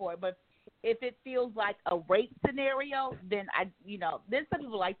 I'm all for it. But if it feels like a rape scenario, then then some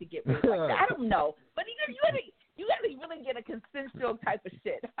people like to get raped like that. I don't know, but you gotta really get a consensual type of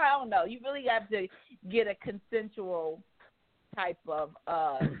shit. I don't know. You really have to get a consensual type of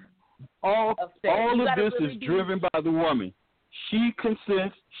all of this is driven by the woman. She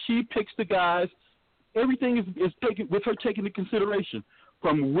consents. She picks the guys. Everything is taken with her taken into consideration,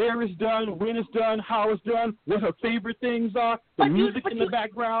 from where it's done, when it's done, how it's done, what her favorite things are, the music in the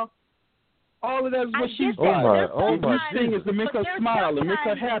background. All of that is what she's got. And this thing is to make her smile and make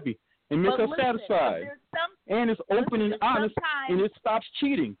her happy and make her satisfied. And it's open and honest, and it stops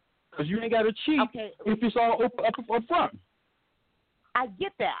cheating, because you ain't got to cheat if it's all up front. I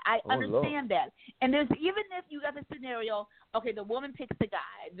get that. I understand that. And there's, even if you got the scenario, okay, the woman picks the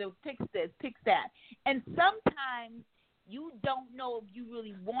guy, picks this, picks that. And sometimes you don't know if you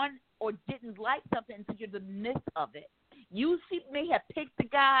really want or didn't like something until you're in the midst of it. You may have picked the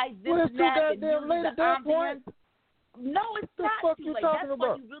guy, this and that, and the ambience. No, it's not. What the fuck you talking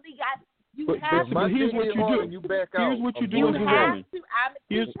about? You really got. But here's what you do. You back out. Here's what you do as a woman.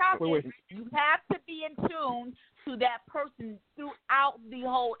 You have to be in tune to that person throughout the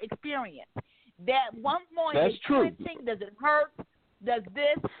whole experience. That one moment, that's true. Does it hurt? Does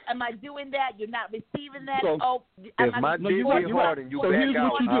this? Am I doing that? You're not receiving that. So, if my dick get hard and you back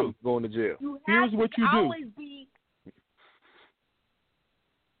out, I'm going to jail. Here's what you do.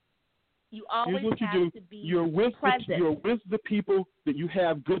 You always Here's what you have do. to be You're with the people that you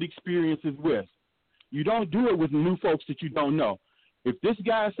have good experiences with. You don't do it with new folks that you don't know. If this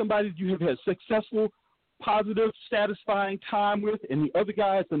guy is somebody that you have had successful, positive, satisfying time with, and the other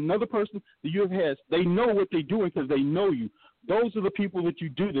guy is another person that you have had, they know what they're doing because they know you. Those are the people that you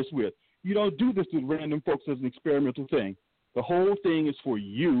do this with. You don't do this with random folks as an experimental thing. The whole thing is for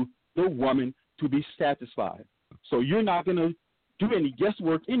you, the woman, to be satisfied. So you're not going to do any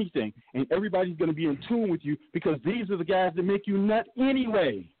guesswork, anything, and everybody's going to be in tune with you, because these are the guys that make you nut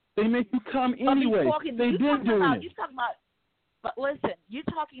anyway. They make you come anyway. They've been doing it. But listen, you're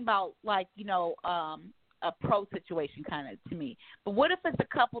talking about a pro situation kind of to me. But what if it's a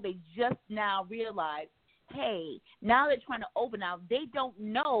couple they just now realize, hey, now they're trying to open out, they don't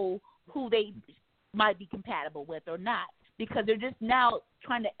know who they might be compatible with or not, because they're just now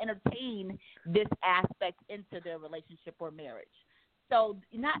trying to entertain this aspect into their relationship or marriage. So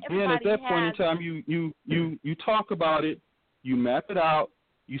not everybody at that point in time, you talk about it, you map it out,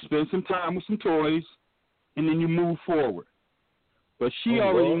 you spend some time with some toys, and then you move forward. But she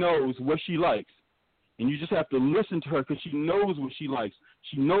already knows what she likes, and you just have to listen to her, because she knows what she likes.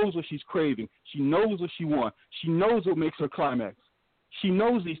 She knows what she's craving. She knows what she wants. She knows what makes her climax. She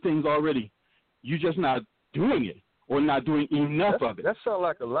knows these things already. You're just not doing it, or not doing enough of it. That sounds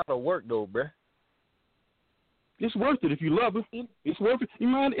like a lot of work, though, bruh. It's worth it if you love her. It's worth it.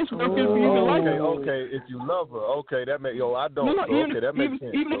 It's worth it if you even like her. Okay, if you love her, okay, that makes I don't. No, that makes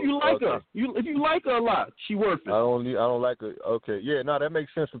sense. Even if you like her, if you like her a lot, she worth it. I don't like her. Okay, yeah, no, that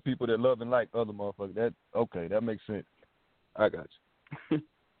makes sense for people that love and like other motherfuckers. That makes sense. I got you.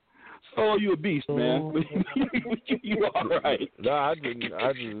 So you a beast, man. You all right? No, I just,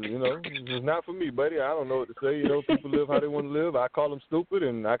 it's not for me, buddy. I don't know what to say. People live how they want to live. I call them stupid,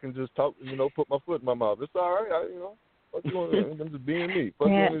 and I can just talk. Put my foot in my mouth. It's all right. What you want? I'm just being me. What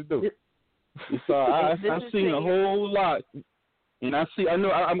you want me to do? It's I've seen a whole lot, and I'm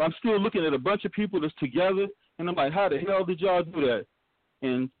still looking at a bunch of people that's together, and I'm like, how the hell did y'all do that?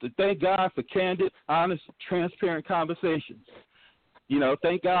 And to thank God for candid, honest, transparent conversations.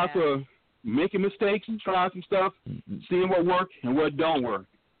 Thank God for making mistakes and trying some stuff, seeing what works and what don't work.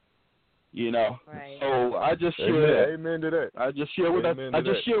 Right. So I just share that. Amen to that. I just share what I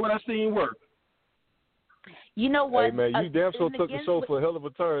seen work. You know what? Hey man, you damn sure took the show for a hell of a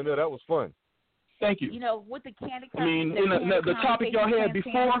turn there. That was fun. Thank you. You know, with the candy. I mean, the topic y'all had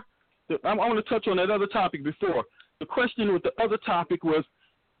before. I want to touch on that other topic before. The question with the other topic was,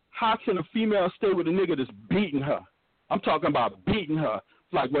 how can a female stay with a nigga that's beating her? I'm talking about beating her.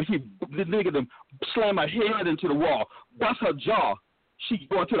 Like when the nigga to slam her head into the wall, bust her jaw. She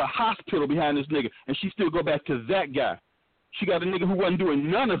going to the hospital behind this nigga, and she still go back to that guy. She got a nigga who wasn't doing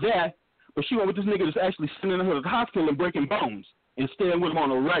none of that, but she went with this nigga that's actually sending her to the hospital and breaking bones and staying with him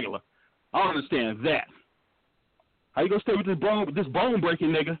on a regular. I don't understand that. How you gonna stay with this bone breaking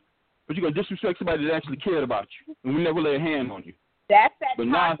nigga, but you gonna disrespect somebody that actually cared about you and we never lay a hand on you? That's that. But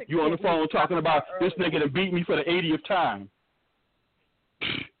now you on the phone talking about this nigga that beat me for the 80th time.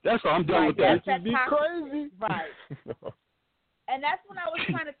 That's all. I'm done with that. That be crazy. Right. And that's what I was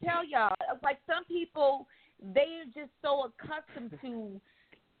trying to tell y'all. Like some people, they are just so accustomed to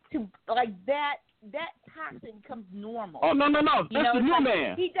like that toxin becomes normal. Oh no. That's the new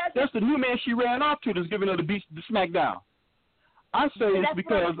man. That's the new man she ran off to that's giving her the smackdown. I say it's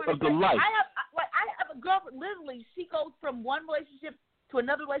because of the life. I have a girlfriend, literally, she goes from one relationship to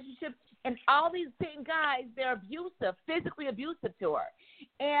another relationship, and all these same guys, they're abusive, physically abusive to her.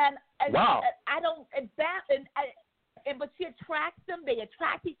 And wow. But she attracts them, they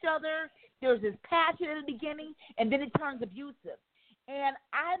attract each other, there's this passion in the beginning, and then it turns abusive. And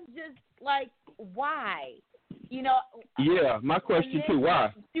I'm just like, why? You know? Yeah, my question too,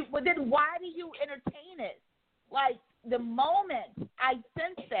 why? Well, then why do you entertain it? Like, the moment I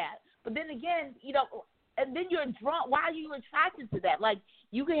sense that, but then again, you know, and then you're drawn. Why are you attracted to that? Like,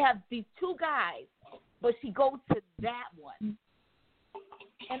 you can have these two guys, but she goes to that one.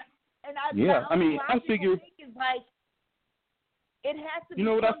 I figure it's like it has to be. You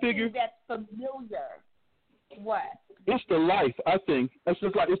know what I figure? That's familiar. What? It's the life. I think it's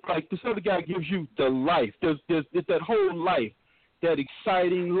like this other guy gives you the life. There's that whole life, that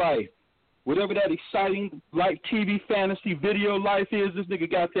exciting life. Whatever that exciting, like TV, fantasy, video life is, this nigga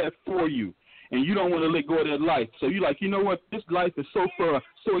got that for you. And you don't want to let go of that life. So you're like, you know what? This life is so fun,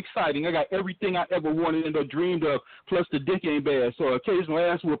 so exciting. I got everything I ever wanted and dreamed of, plus the dick ain't bad. So occasional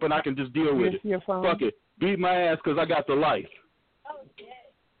ass whooping, I can just deal with it. Fuck it. Beat my ass because I got the life.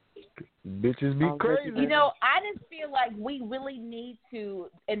 Bitches be crazy. You know, I just feel like we really need to,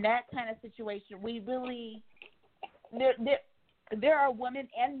 in that kind of situation, we really, there are women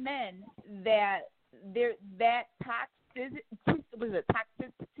and men that toxicity,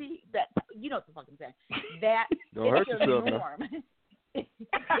 that, you know what the fuck I'm saying, that don't it's their norm. It's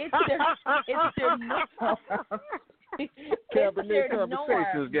their norm. Cabernet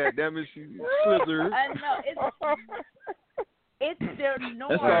conversations, goddammit, she slithered. It's their norm.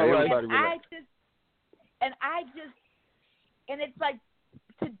 That's all right. And it's like,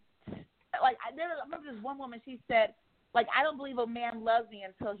 I remember this one woman, she said, like, I don't believe a man loves me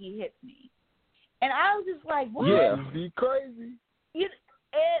until he hits me. And I was just like, what? Yeah. Be crazy.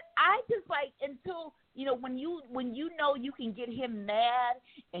 I just like, until, you know, when you know you can get him mad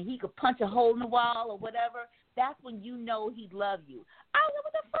and he could punch a hole in the wall or whatever, that's when you know he loves you. I was like,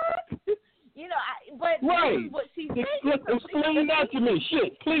 what the fuck? You know, but right. This is what she said. Explain that to me.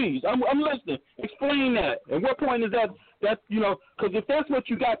 Shit, please. I'm listening. Explain that. At what point is that you know, because if that's what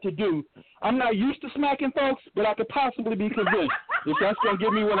you got to do, I'm not used to smacking folks, but I could possibly be convinced if that's going to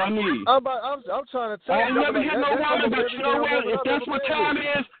give me what I need. I'm trying to tell you. I ain't never hit no woman, but you know what? If that's what time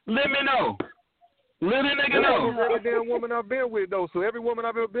it is, let me know. Let a nigga know. That's every damn woman I've been with, though. So every woman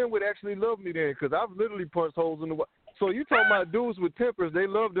I've ever been with actually loved me then, because I've literally punched holes in the wall. So you talking about dudes with tempers, they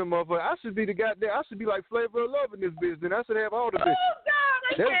love them motherfuckers. I should be the goddamn, I should be like Flavor of Love in this bitch, then I should have all the bitches.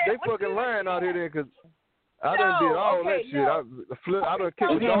 Oh, they fucking lying out here then, because I done did all that shit. I done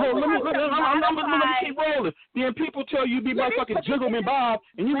kicked the dog. Let me keep rolling. Then people tell you be motherfucking Gentleman Bob,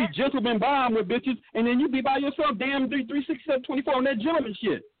 and you be Gentleman Bob with bitches, and then you be by yourself, damn 367 24 on that gentleman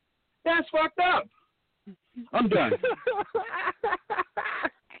shit. That's fucked up. I'm done.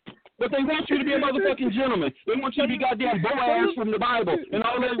 But they want you to be a motherfucking gentleman. They want you to be goddamn Boaz from the Bible and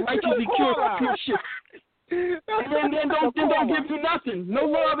all that righteously pure shit. And then don't give you nothing. No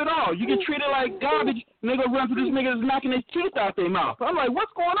love at all. You get treated like garbage, and they go run to this nigga that's knocking their teeth out their mouth. I'm like,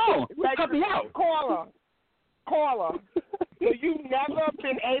 what's going on? Cut me out. Caller. So you've never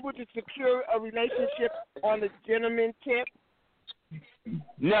been able to secure a relationship on the gentleman tip?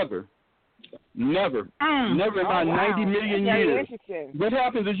 Never. Never in my 90 million years. What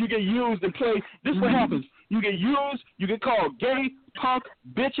happens is you get used and play. This is what happens. You get used, you get called gay, punk,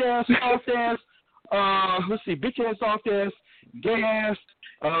 bitch ass, soft ass, bitch ass, soft ass, gay ass,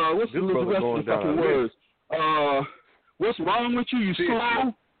 what's the rest of the fucking words? What's wrong with you? You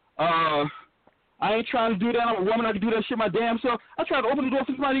slow. I ain't trying to do that. I'm a woman. I can do that shit my damn self. I tried to open the door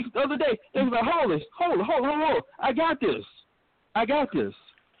for somebody the other day. They was like, hold on. I got this.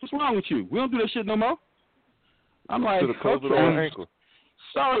 What's wrong with you? We don't do that shit no more. I'm like, okay.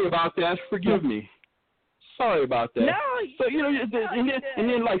 Sorry about that. Forgive me. Sorry about that. No. So, and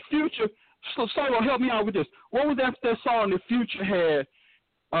then like Future, so Solo, help me out with this. What was that song that Future had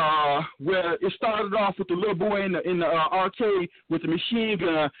where it started off with the little boy in the arcade with the machine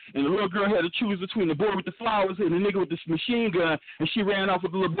gun, and the little girl had to choose between the boy with the flowers and the nigga with the machine gun, and she ran off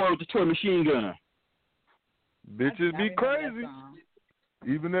with the little boy with the toy machine gun. Bitches be crazy.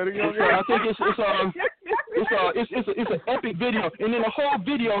 Even at a young age. I think it's an epic video, and in the whole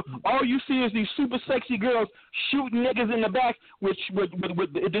video, all you see is these super sexy girls shooting niggas in the back. With the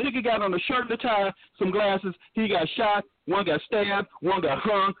nigga got on a shirt and a tie, some glasses. He got shot. One got stabbed. One got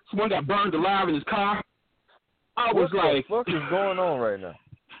hung. One got burned alive in his car. I was like, what the fuck is going on right now?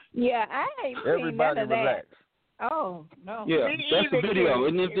 Yeah, I ain't seen Everybody none of that. relax. Oh no. Yeah, that's the video,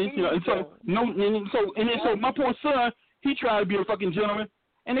 and then so my poor son. He tried to be a fucking gentleman,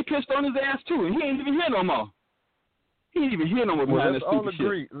 and they pissed on his ass, too, and he ain't even here no more. He ain't even here no more behind that stupid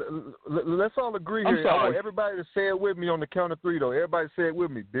shit. Let's all agree here. I want everybody to say it with me on the count of three, though. Everybody say it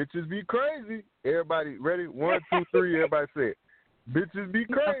with me. Bitches be crazy. Everybody ready? 1, 2, 3. Everybody say it. Bitches be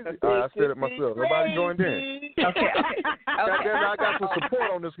crazy. I said it myself. Nobody joined in. Okay. I got some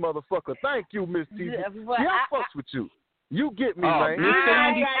support on this motherfucker. Thank you, Miss T. Yeah, I fucks with you. You get me, man. I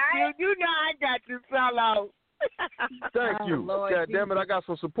got you. You know I got you, Solo. Thank you. Lord God damn it, I got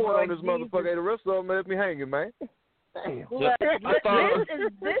some support Lord on this motherfucker. Hey, the rest of them left me hanging, man. Damn. Look,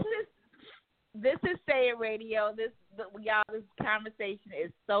 this is Say It Radio. This conversation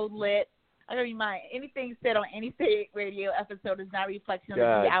is so lit. I gotta remind anything said on any Say It Radio episode is not a reflection of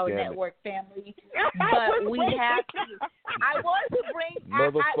the Our Network family. But we have to. I want to bring.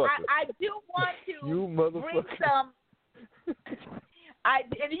 I do want to bring some. And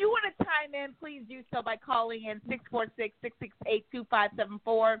if you want to chime in, please do so by calling in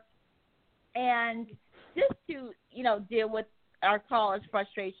 646-668-2574. And just to, deal with our callers'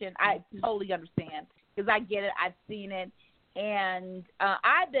 frustration, I totally understand because I get it. I've seen it. And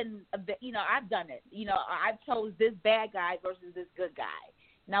I've done it. I've chose this bad guy versus this good guy.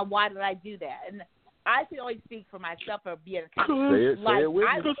 Now, why did I do that? And I can only speak for myself or be a say it with me.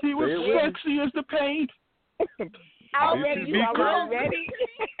 Because he was sexy as the paint. Already. We are going to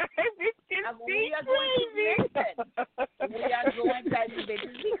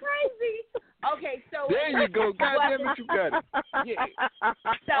bitches be crazy. Okay, so there you go. God damn it, you got it. Yeah.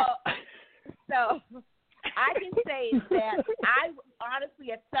 So I can say that I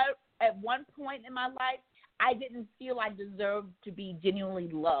honestly at one point in my life I didn't feel I deserved to be genuinely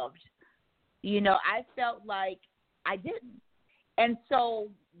loved. I felt like I didn't, and so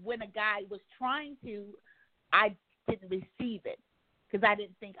when a guy was trying to, I didn't receive it because I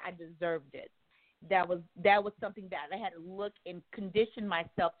didn't think I deserved it. That was something that I had to look and condition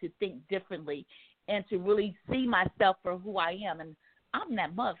myself to think differently and to really see myself for who I am. And I'm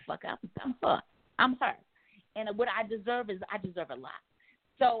that motherfucker. I'm her. I'm her. And what I deserve is I deserve a lot.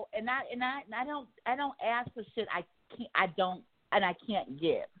 So I don't ask for shit I can't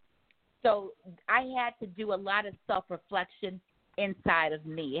give. So I had to do a lot of self-reflection inside of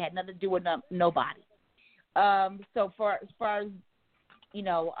me. It had nothing to do with nobody. So as far as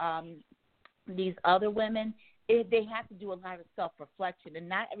these other women, they have to do a lot of self-reflection, and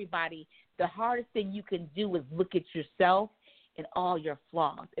not everybody. The hardest thing you can do is look at yourself and all your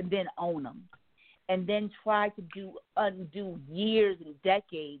flaws, and then own them, and then try to undo years and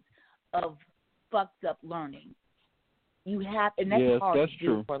decades of fucked up learning. You have, and that's hard to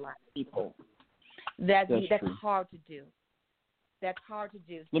do for a lot of people. That's hard to do. That's hard to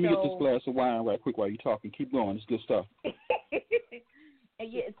do. Let me get this glass of wine right quick while you're talking. Keep going. It's good stuff. It's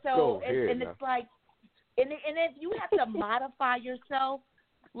like, and if you have to modify yourself,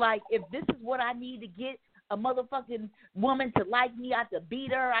 like if this is what I need to get a motherfucking woman to like me, I have to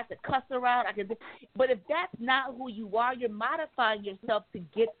beat her, I have to cuss her out, but if that's not who you are, you're modifying yourself to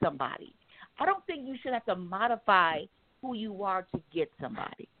get somebody. I don't think you should have to modify who you are to get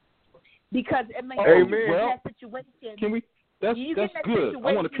somebody. Because that situation. Can we? That's good.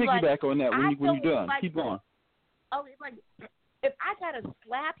 I want to piggyback on that when you're done. Keep going. Oh, it's like if I gotta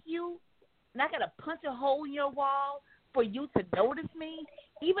slap you and I gotta punch a hole in your wall for you to notice me,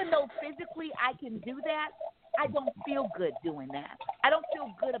 even though physically I can do that, I don't feel good doing that. I don't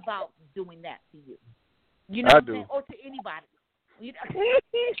feel good about doing that to you. You know what I'm saying? Or to anybody.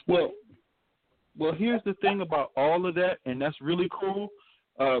 Well, here's the thing about all of that, and that's really cool.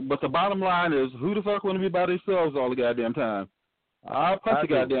 But the bottom line is, who the fuck want to be by themselves all the goddamn time? I'll punch the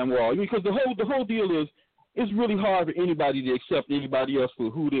goddamn wall. Because the whole deal is, it's really hard for anybody to accept anybody else for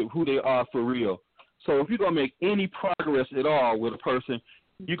who they are for real. So if you're gonna make any progress at all with a person,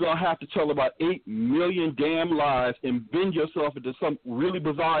 you're gonna have to tell about 8 million damn lies and bend yourself into some really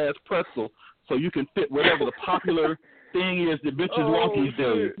bizarre ass pretzel so you can fit whatever the popular thing is that bitches want these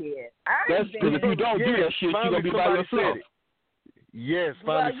days. That's because if you don't do that shit, you're gonna be by yourself. Yes,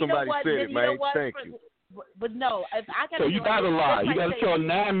 finally somebody said it, man. Thank you. But no, if I got so you gotta lie. You gotta tell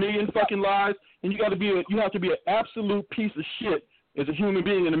 9 million fucking lies, and you have to be an absolute piece of shit as a human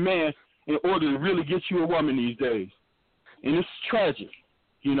being and a man in order to really get you a woman these days. And it's tragic.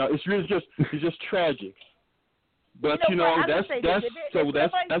 You know, it's just tragic. But that's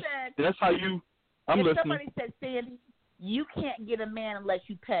how you. I'm listening. Somebody said, Sandy, you can't get a man unless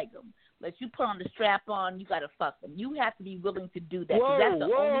you peg him. Unless you put on the strap on, you gotta fuck him. You have to be willing to do that. That's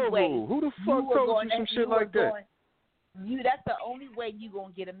the only way. Who the fuck told you some shit like that? That's the only way you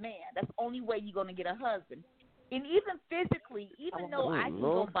gonna get a man. That's the only way you're gonna get a husband. And even physically, though I can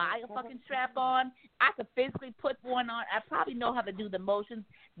go buy a fucking strap on, I could physically put one on. I probably know how to do the motions.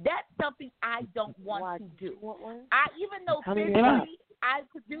 That's something I don't want to do. Even though physically I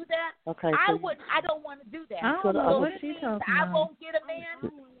could do that, I don't want to do that. I don't know what she's talking about. I won't get a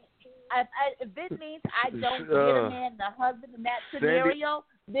man. If this means I don't get a man, the husband in that scenario,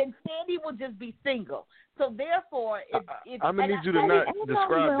 then Sandy will just be single. So therefore, if I'm gonna need you to not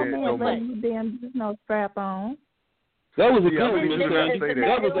describe that no more. There's no strap on. That was a good one, you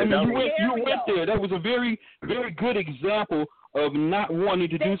went there. That was a very, very good example of not wanting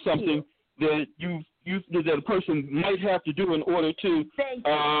to do something that that a person might have to do in order to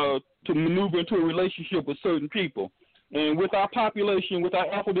maneuver into a relationship with certain people. And with our population, with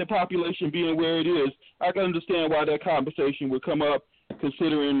our alphabet population being where it is, I can understand why that conversation would come up,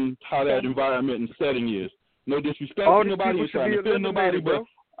 considering how that environment and setting is. No disrespect to nobody, you're trying to offend nobody, but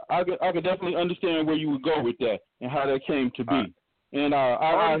I could definitely understand where you would go with that and how that came to be. And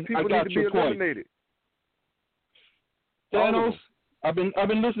I got your point. Thanos, I've been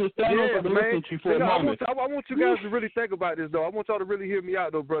listening to Thanos. Yeah, I've been listening to you for a moment. I want you guys to really think about this, though. I want y'all to really hear me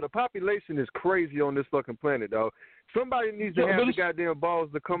out, though, bro. The population is crazy on this fucking planet, though. Somebody needs to have the goddamn balls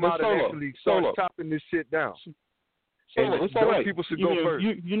to come out and actually start chopping this shit down. And it's all right. People should go first.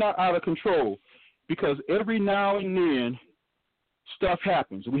 You're not out of control, because every now and then stuff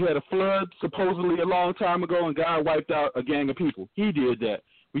happens. We had a flood supposedly a long time ago, and God wiped out a gang of people. He did that.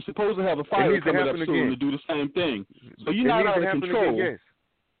 We're supposed to have a fire coming up soon to do the same thing. So you're not out of control. Again, yes.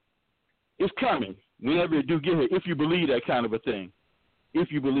 It's coming whenever it do get here, if you believe that kind of a thing.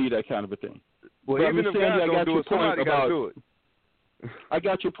 Well, even if God don't do it, somebody got to do it. I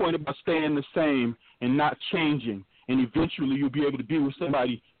got your point about staying the same and not changing, and eventually you'll be able to be with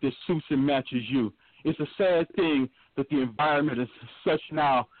somebody that suits and matches you. It's a sad thing that the environment is such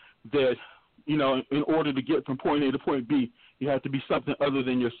now that, in order to get from point A to point B, you have to be something other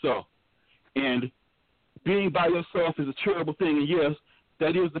than yourself. And being by yourself is a terrible thing, and yes,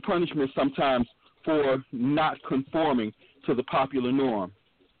 that is the punishment sometimes for not conforming to the popular norm.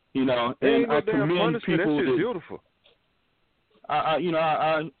 And I commend people that beautiful.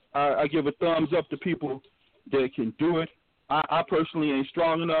 I give a thumbs up to people that can do it. I personally ain't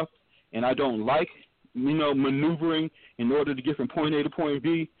strong enough, and I don't like, maneuvering in order to get from point A to point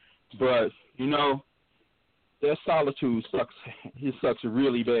B. But, that solitude sucks. It sucks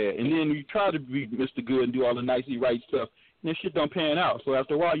really bad. And then you try to be Mr. Good and do all the nicey right stuff, and that shit don't pan out. So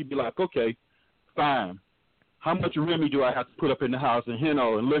after a while, you be like, okay, fine. How much Remy do I have to put up in the house, and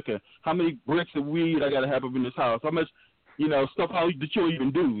Heno and liquor? How many bricks of weed I got to have up in this house? How much, stuff that you don't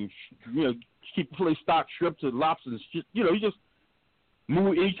even do? Keep the place stocked, strips and lobsters and shit. You just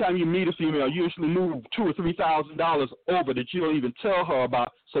move. Each time you meet a female, you usually move $2,000 or $3,000 over that you don't even tell her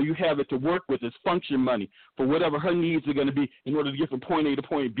about, so you have it to work with as function money for whatever her needs are going to be in order to get from point A to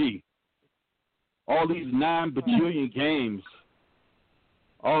point B. All these 9 bajillion games.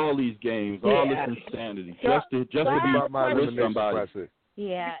 All these games, all this insanity, just to be with somebody. Process.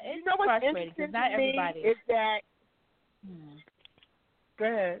 Yeah, it's what's frustrating because not everybody. Is that? Go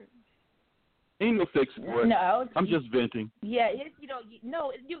ahead. Ain't no fix for it. No, I'm just venting. Yeah, you're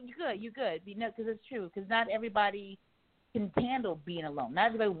good. Because it's true. Because not everybody can handle being alone. Not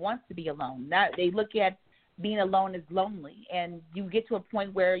everybody wants to be alone. They look at being alone as lonely, and you get to a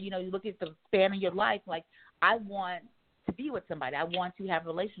point where you look at the span of your life. Like, I want to be with somebody. I want to have a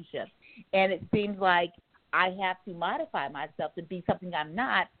relationship, and it seems like I have to modify myself to be something I'm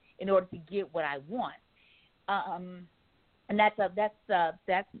not in order to get what I want. And that's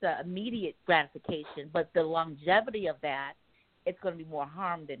the immediate gratification, but the longevity of that, it's going to be more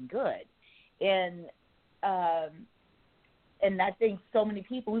harm than good. And and I think so many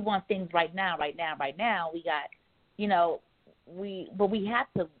people, we want things right now. We got, but we have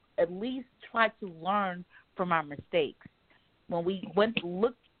to at least try to learn from our mistakes. When we went to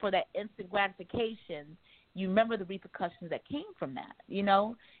look for that instant gratification, you remember the repercussions that came from that,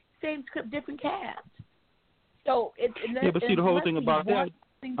 Same script, different cast. So but see, the whole thing about that,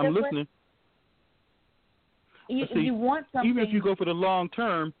 I'm listening. You want something. Even if you go for the long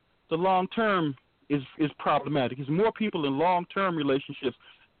term is problematic. There's more people in long-term relationships.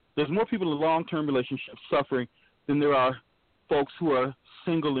 There's more people in long-term relationships suffering than there are folks who are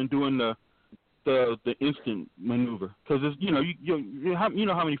single and doing the instant maneuver. Because you know how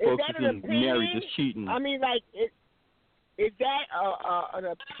many folks have been married just cheating. I mean, like, is that an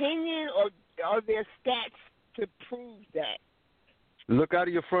opinion, or are there stats to prove that? Look out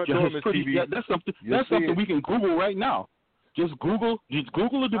of your front door, Miss TV. That's something we can Google right now. Just Google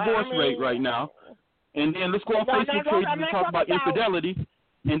the divorce rate right now, and then let's go on Facebook page and talk about infidelity,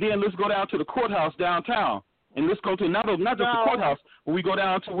 and then let's go down to the courthouse downtown, and let's go to not just the courthouse, but we go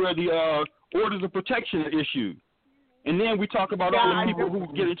down to where the orders of protection are issued, and then we talk about all the people who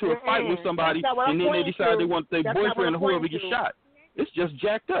get into a fight with somebody, and then they decide they want their boyfriend or whoever to get shot. It's just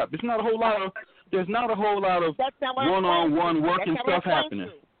jacked up. There's not a whole lot of one-on-one working stuff happening.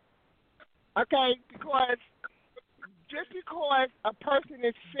 Okay, because just because a person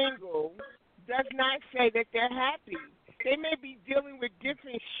is single does not say that they're happy. They may be dealing with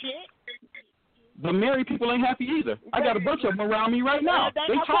different shit. The married people ain't happy either. I got a bunch of them around me right now.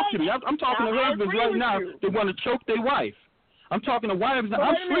 They talk to me. I'm talking to husbands right now that want to choke their wife. I'm talking to wives.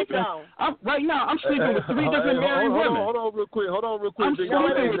 I'm sleeping. Right now, I'm sleeping with 3 different married women. Hold on real quick. I'm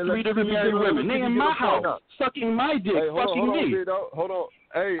sleeping with 3 different married women. They in my house, sucking my dick, fucking me. Hold on.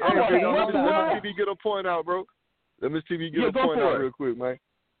 Hey, let Miss TV get a point out, bro. Let Miss TV get a point out real quick, man.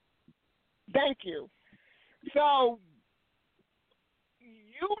 Thank you. So,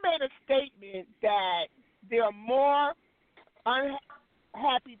 you made a statement that there are more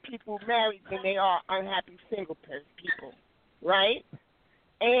unhappy people married than they are unhappy single people, right?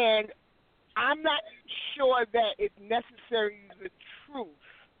 And I'm not sure that it's necessarily the truth,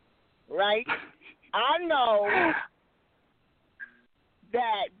 right? I know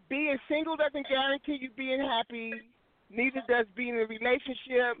that being single doesn't guarantee you being happy. Neither does being in a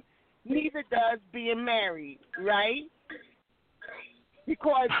relationship. Neither does being married, right?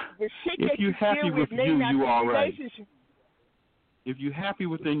 Because the shit that you deal with may not be a relationship. If you're happy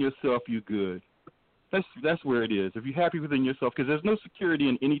within yourself, you're good. That's where it is. If you're happy within yourself, because there's no security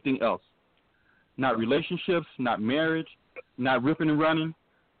in anything else. Not relationships, not marriage, not ripping and running.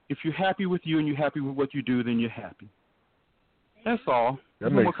 If you're happy with you and you're happy with what you do, then you're happy. That's all.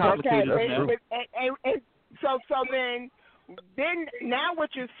 That makes more complicated than that. So then now what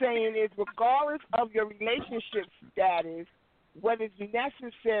you're saying is, regardless of your relationship status, what is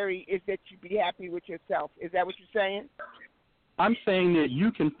necessary is that you be happy with yourself. Is that what you're saying? I'm saying that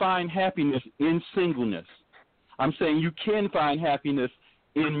you can find happiness in singleness. I'm saying you can find happiness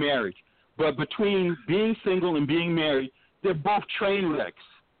in marriage. But between being single and being married, they're both train wrecks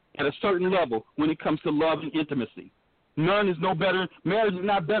at a certain level when it comes to love and intimacy. None is no better. Marriage is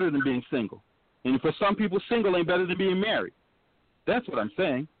not better than being single. And for some people, single ain't better than being married. That's what I'm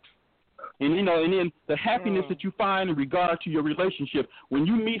saying. And, and then the happiness that you find in regard to your relationship, when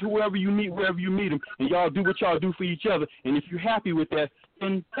you meet whoever you meet, wherever you meet them, and y'all do what y'all do for each other, and if you're happy with that,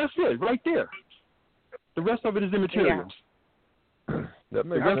 then that's it, right there. The rest of it is immaterial. Yeah. That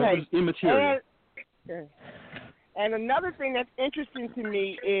makes the rest of it is immaterial. And another thing that's interesting to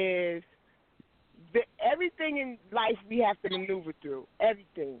me is that everything in life we have to maneuver through,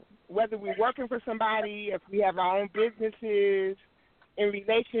 everything. Whether we're working for somebody, if we have our own businesses, in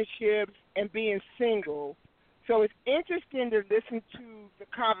relationships, and being single. So it's interesting to listen to the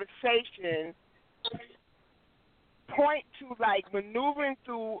conversation point to, like, maneuvering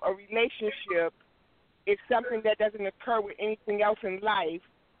through a relationship is something that doesn't occur with anything else in life,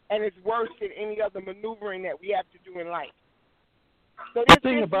 and it's worse than any other maneuvering that we have to do in life. So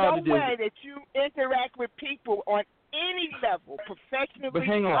there's no way that you interact with people on any level, professionally,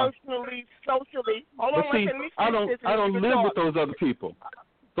 personally, socially. Hold on, see, I don't live with those other people.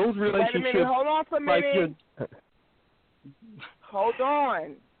 Those relationships. Wait a minute, hold on for a minute. Hold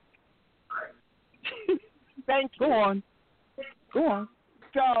on. Thank you. Go on.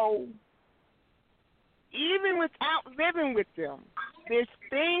 So, even without living with them, there's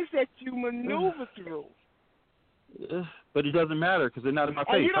things that you maneuver through. But it doesn't matter because they're not in my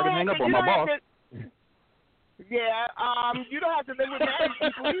face. I can hang up on my boss. You don't have to live with married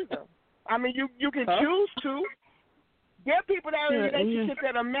people either. I mean, you can choose to. There are people that are in relationships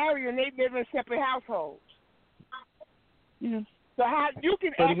that are married and they live in separate households. Yeah. So how you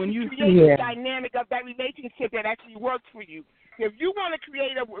can But actually create the dynamic of that relationship that actually works for you. If you want to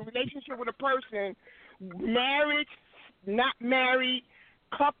create a relationship with a person, marriage, not married,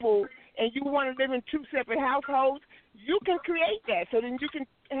 couple, and you want to live in two separate households, you can create that. So then you can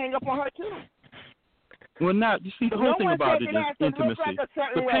hang up on her too. Well, not you see the whole thing about it is intimacy.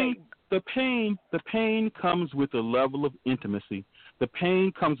 Like the pain comes with a level of intimacy. The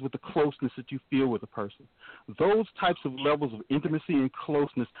pain comes with the closeness that you feel with a person. Those types of levels of intimacy and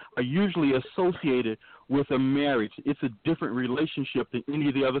closeness are usually associated with a marriage. It's a different relationship than any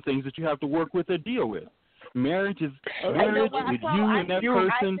of the other things that you have to work with or deal with. Marriage is marriage with you and that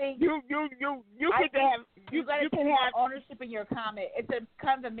person. You can have ownership in your comment. It's a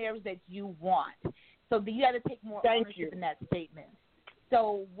kind of a marriage that you want. So you got to take more ownership in that statement.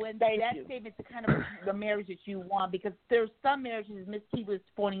 So when that statement's kind of the marriage that you want, because there's some marriages, as Ms. T was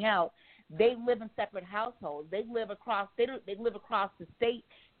pointing out, they live in separate households. They live across the state,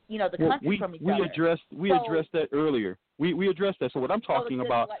 the country from each other. We addressed that earlier. We addressed that. So what I'm talking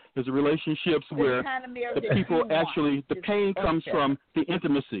about is the relationships where the people actually the pain comes from the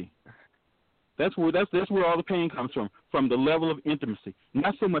intimacy. That's where all the pain comes from the level of intimacy,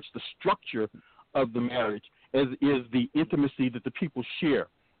 not so much the structure of the marriage as is the intimacy that the people share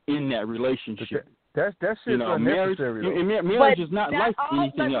in that relationship. That's shit unnecessary. Marriage is not like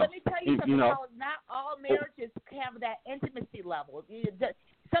anything else. Let me tell you something. Not all marriages have that intimacy level.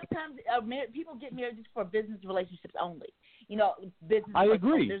 Sometimes people get married just for business relationships only. Business. I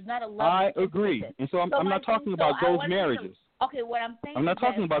agree. There's not a level. I agree. And so I'm not talking about those marriages. Okay, what I'm saying. I'm not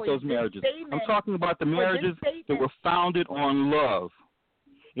talking about those marriages. I'm talking about the marriages that were founded on love.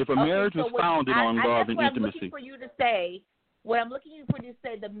 If a marriage was founded on love and intimacy. What I'm looking for you to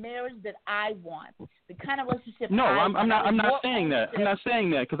say, the marriage that I want, the kind of relationship. No, I'm not saying that. I'm not saying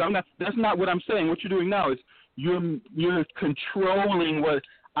that because that's not what I'm saying. What you're doing now is you're controlling what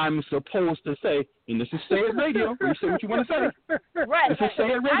I'm supposed to say. And this is Say It Radio, where you say what you want to say. Right. This is Say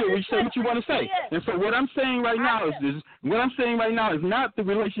It Radio, where you say what you want to say. And so what I'm saying right now is not the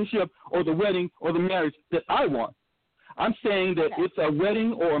relationship or the wedding or the marriage that I want. I'm saying that it's a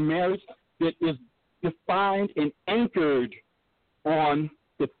wedding or a marriage that is defined and anchored on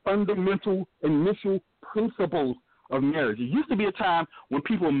the fundamental initial principles of marriage. It used to be a time when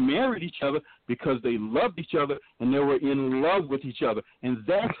people married each other because they loved each other and they were in love with each other, and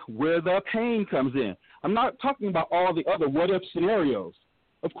that's where the pain comes in. I'm not talking about all the other what-if scenarios.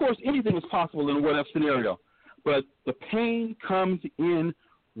 Of course, anything is possible in a what-if scenario, but the pain comes in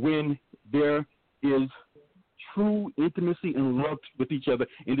when there is true intimacy and love with each other,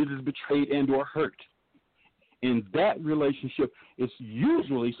 and it is betrayed and or hurt. And that relationship is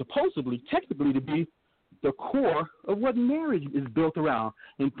usually, supposedly, technically to be the core of what marriage is built around.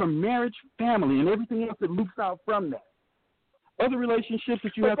 And from marriage, family, and everything else that loops out from that. Other relationships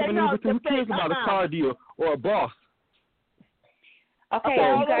that you have to maneuver through, who cares about a car deal or a boss?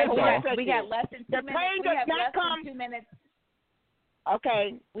 Okay, we got less than 2 minutes. We have less than 2 minutes.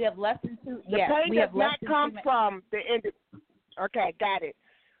 Okay. We have less than two. The pain does not come from the end. Okay, got it.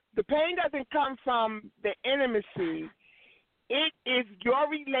 The pain doesn't come from the intimacy. It is your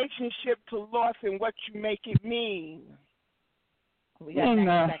relationship to loss and what you make it mean. We got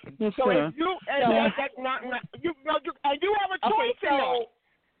 90 seconds. So if you that's not you have a choice in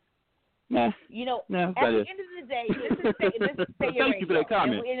that. At the end of the day, this is Say It Radio. Thank you for that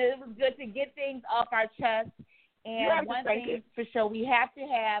comment. And it was good to get things off our chest. And one thing for sure, we have to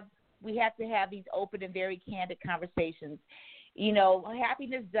have these open and very candid conversations.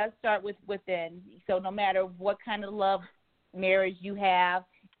 Happiness does start within. So no matter what kind of love marriage you have,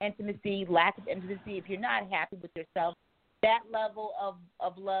 intimacy, lack of intimacy, if you're not happy with yourself, that level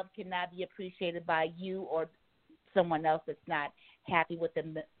of love cannot be appreciated by you or someone else that's not happy with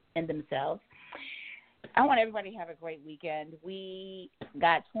them in themselves. I want everybody to have a great weekend. We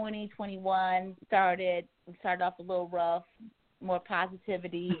got 2021 started. We started off a little rough, more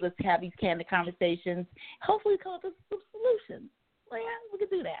positivity. Let's have these candid conversations. Hopefully come up with some solutions. Well, yeah, we can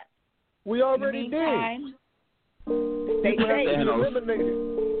do that. We already did. Stay safe.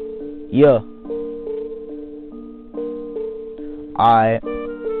 Yeah. Alright.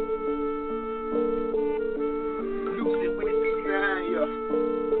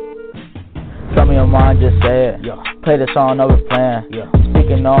 Tell me your mind, just say it. Yeah. Play the song, no plan. Yeah.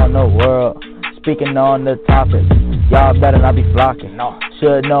 Speaking on the world, speaking on the topic. Y'all better not be flocking. No.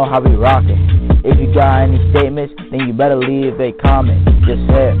 Should know how we rocking. If you got any statements, then you better leave a comment. Just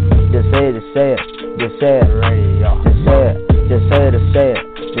say it, just say it, just say it, just say it. Radio. Just say it, just say it, just say it,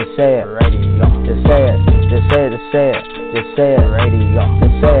 just say it. Radio. Just say it, just say it, just say it, just say it. Radio.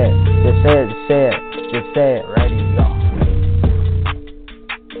 Just say it, just say it, just say it, just say it. Radio.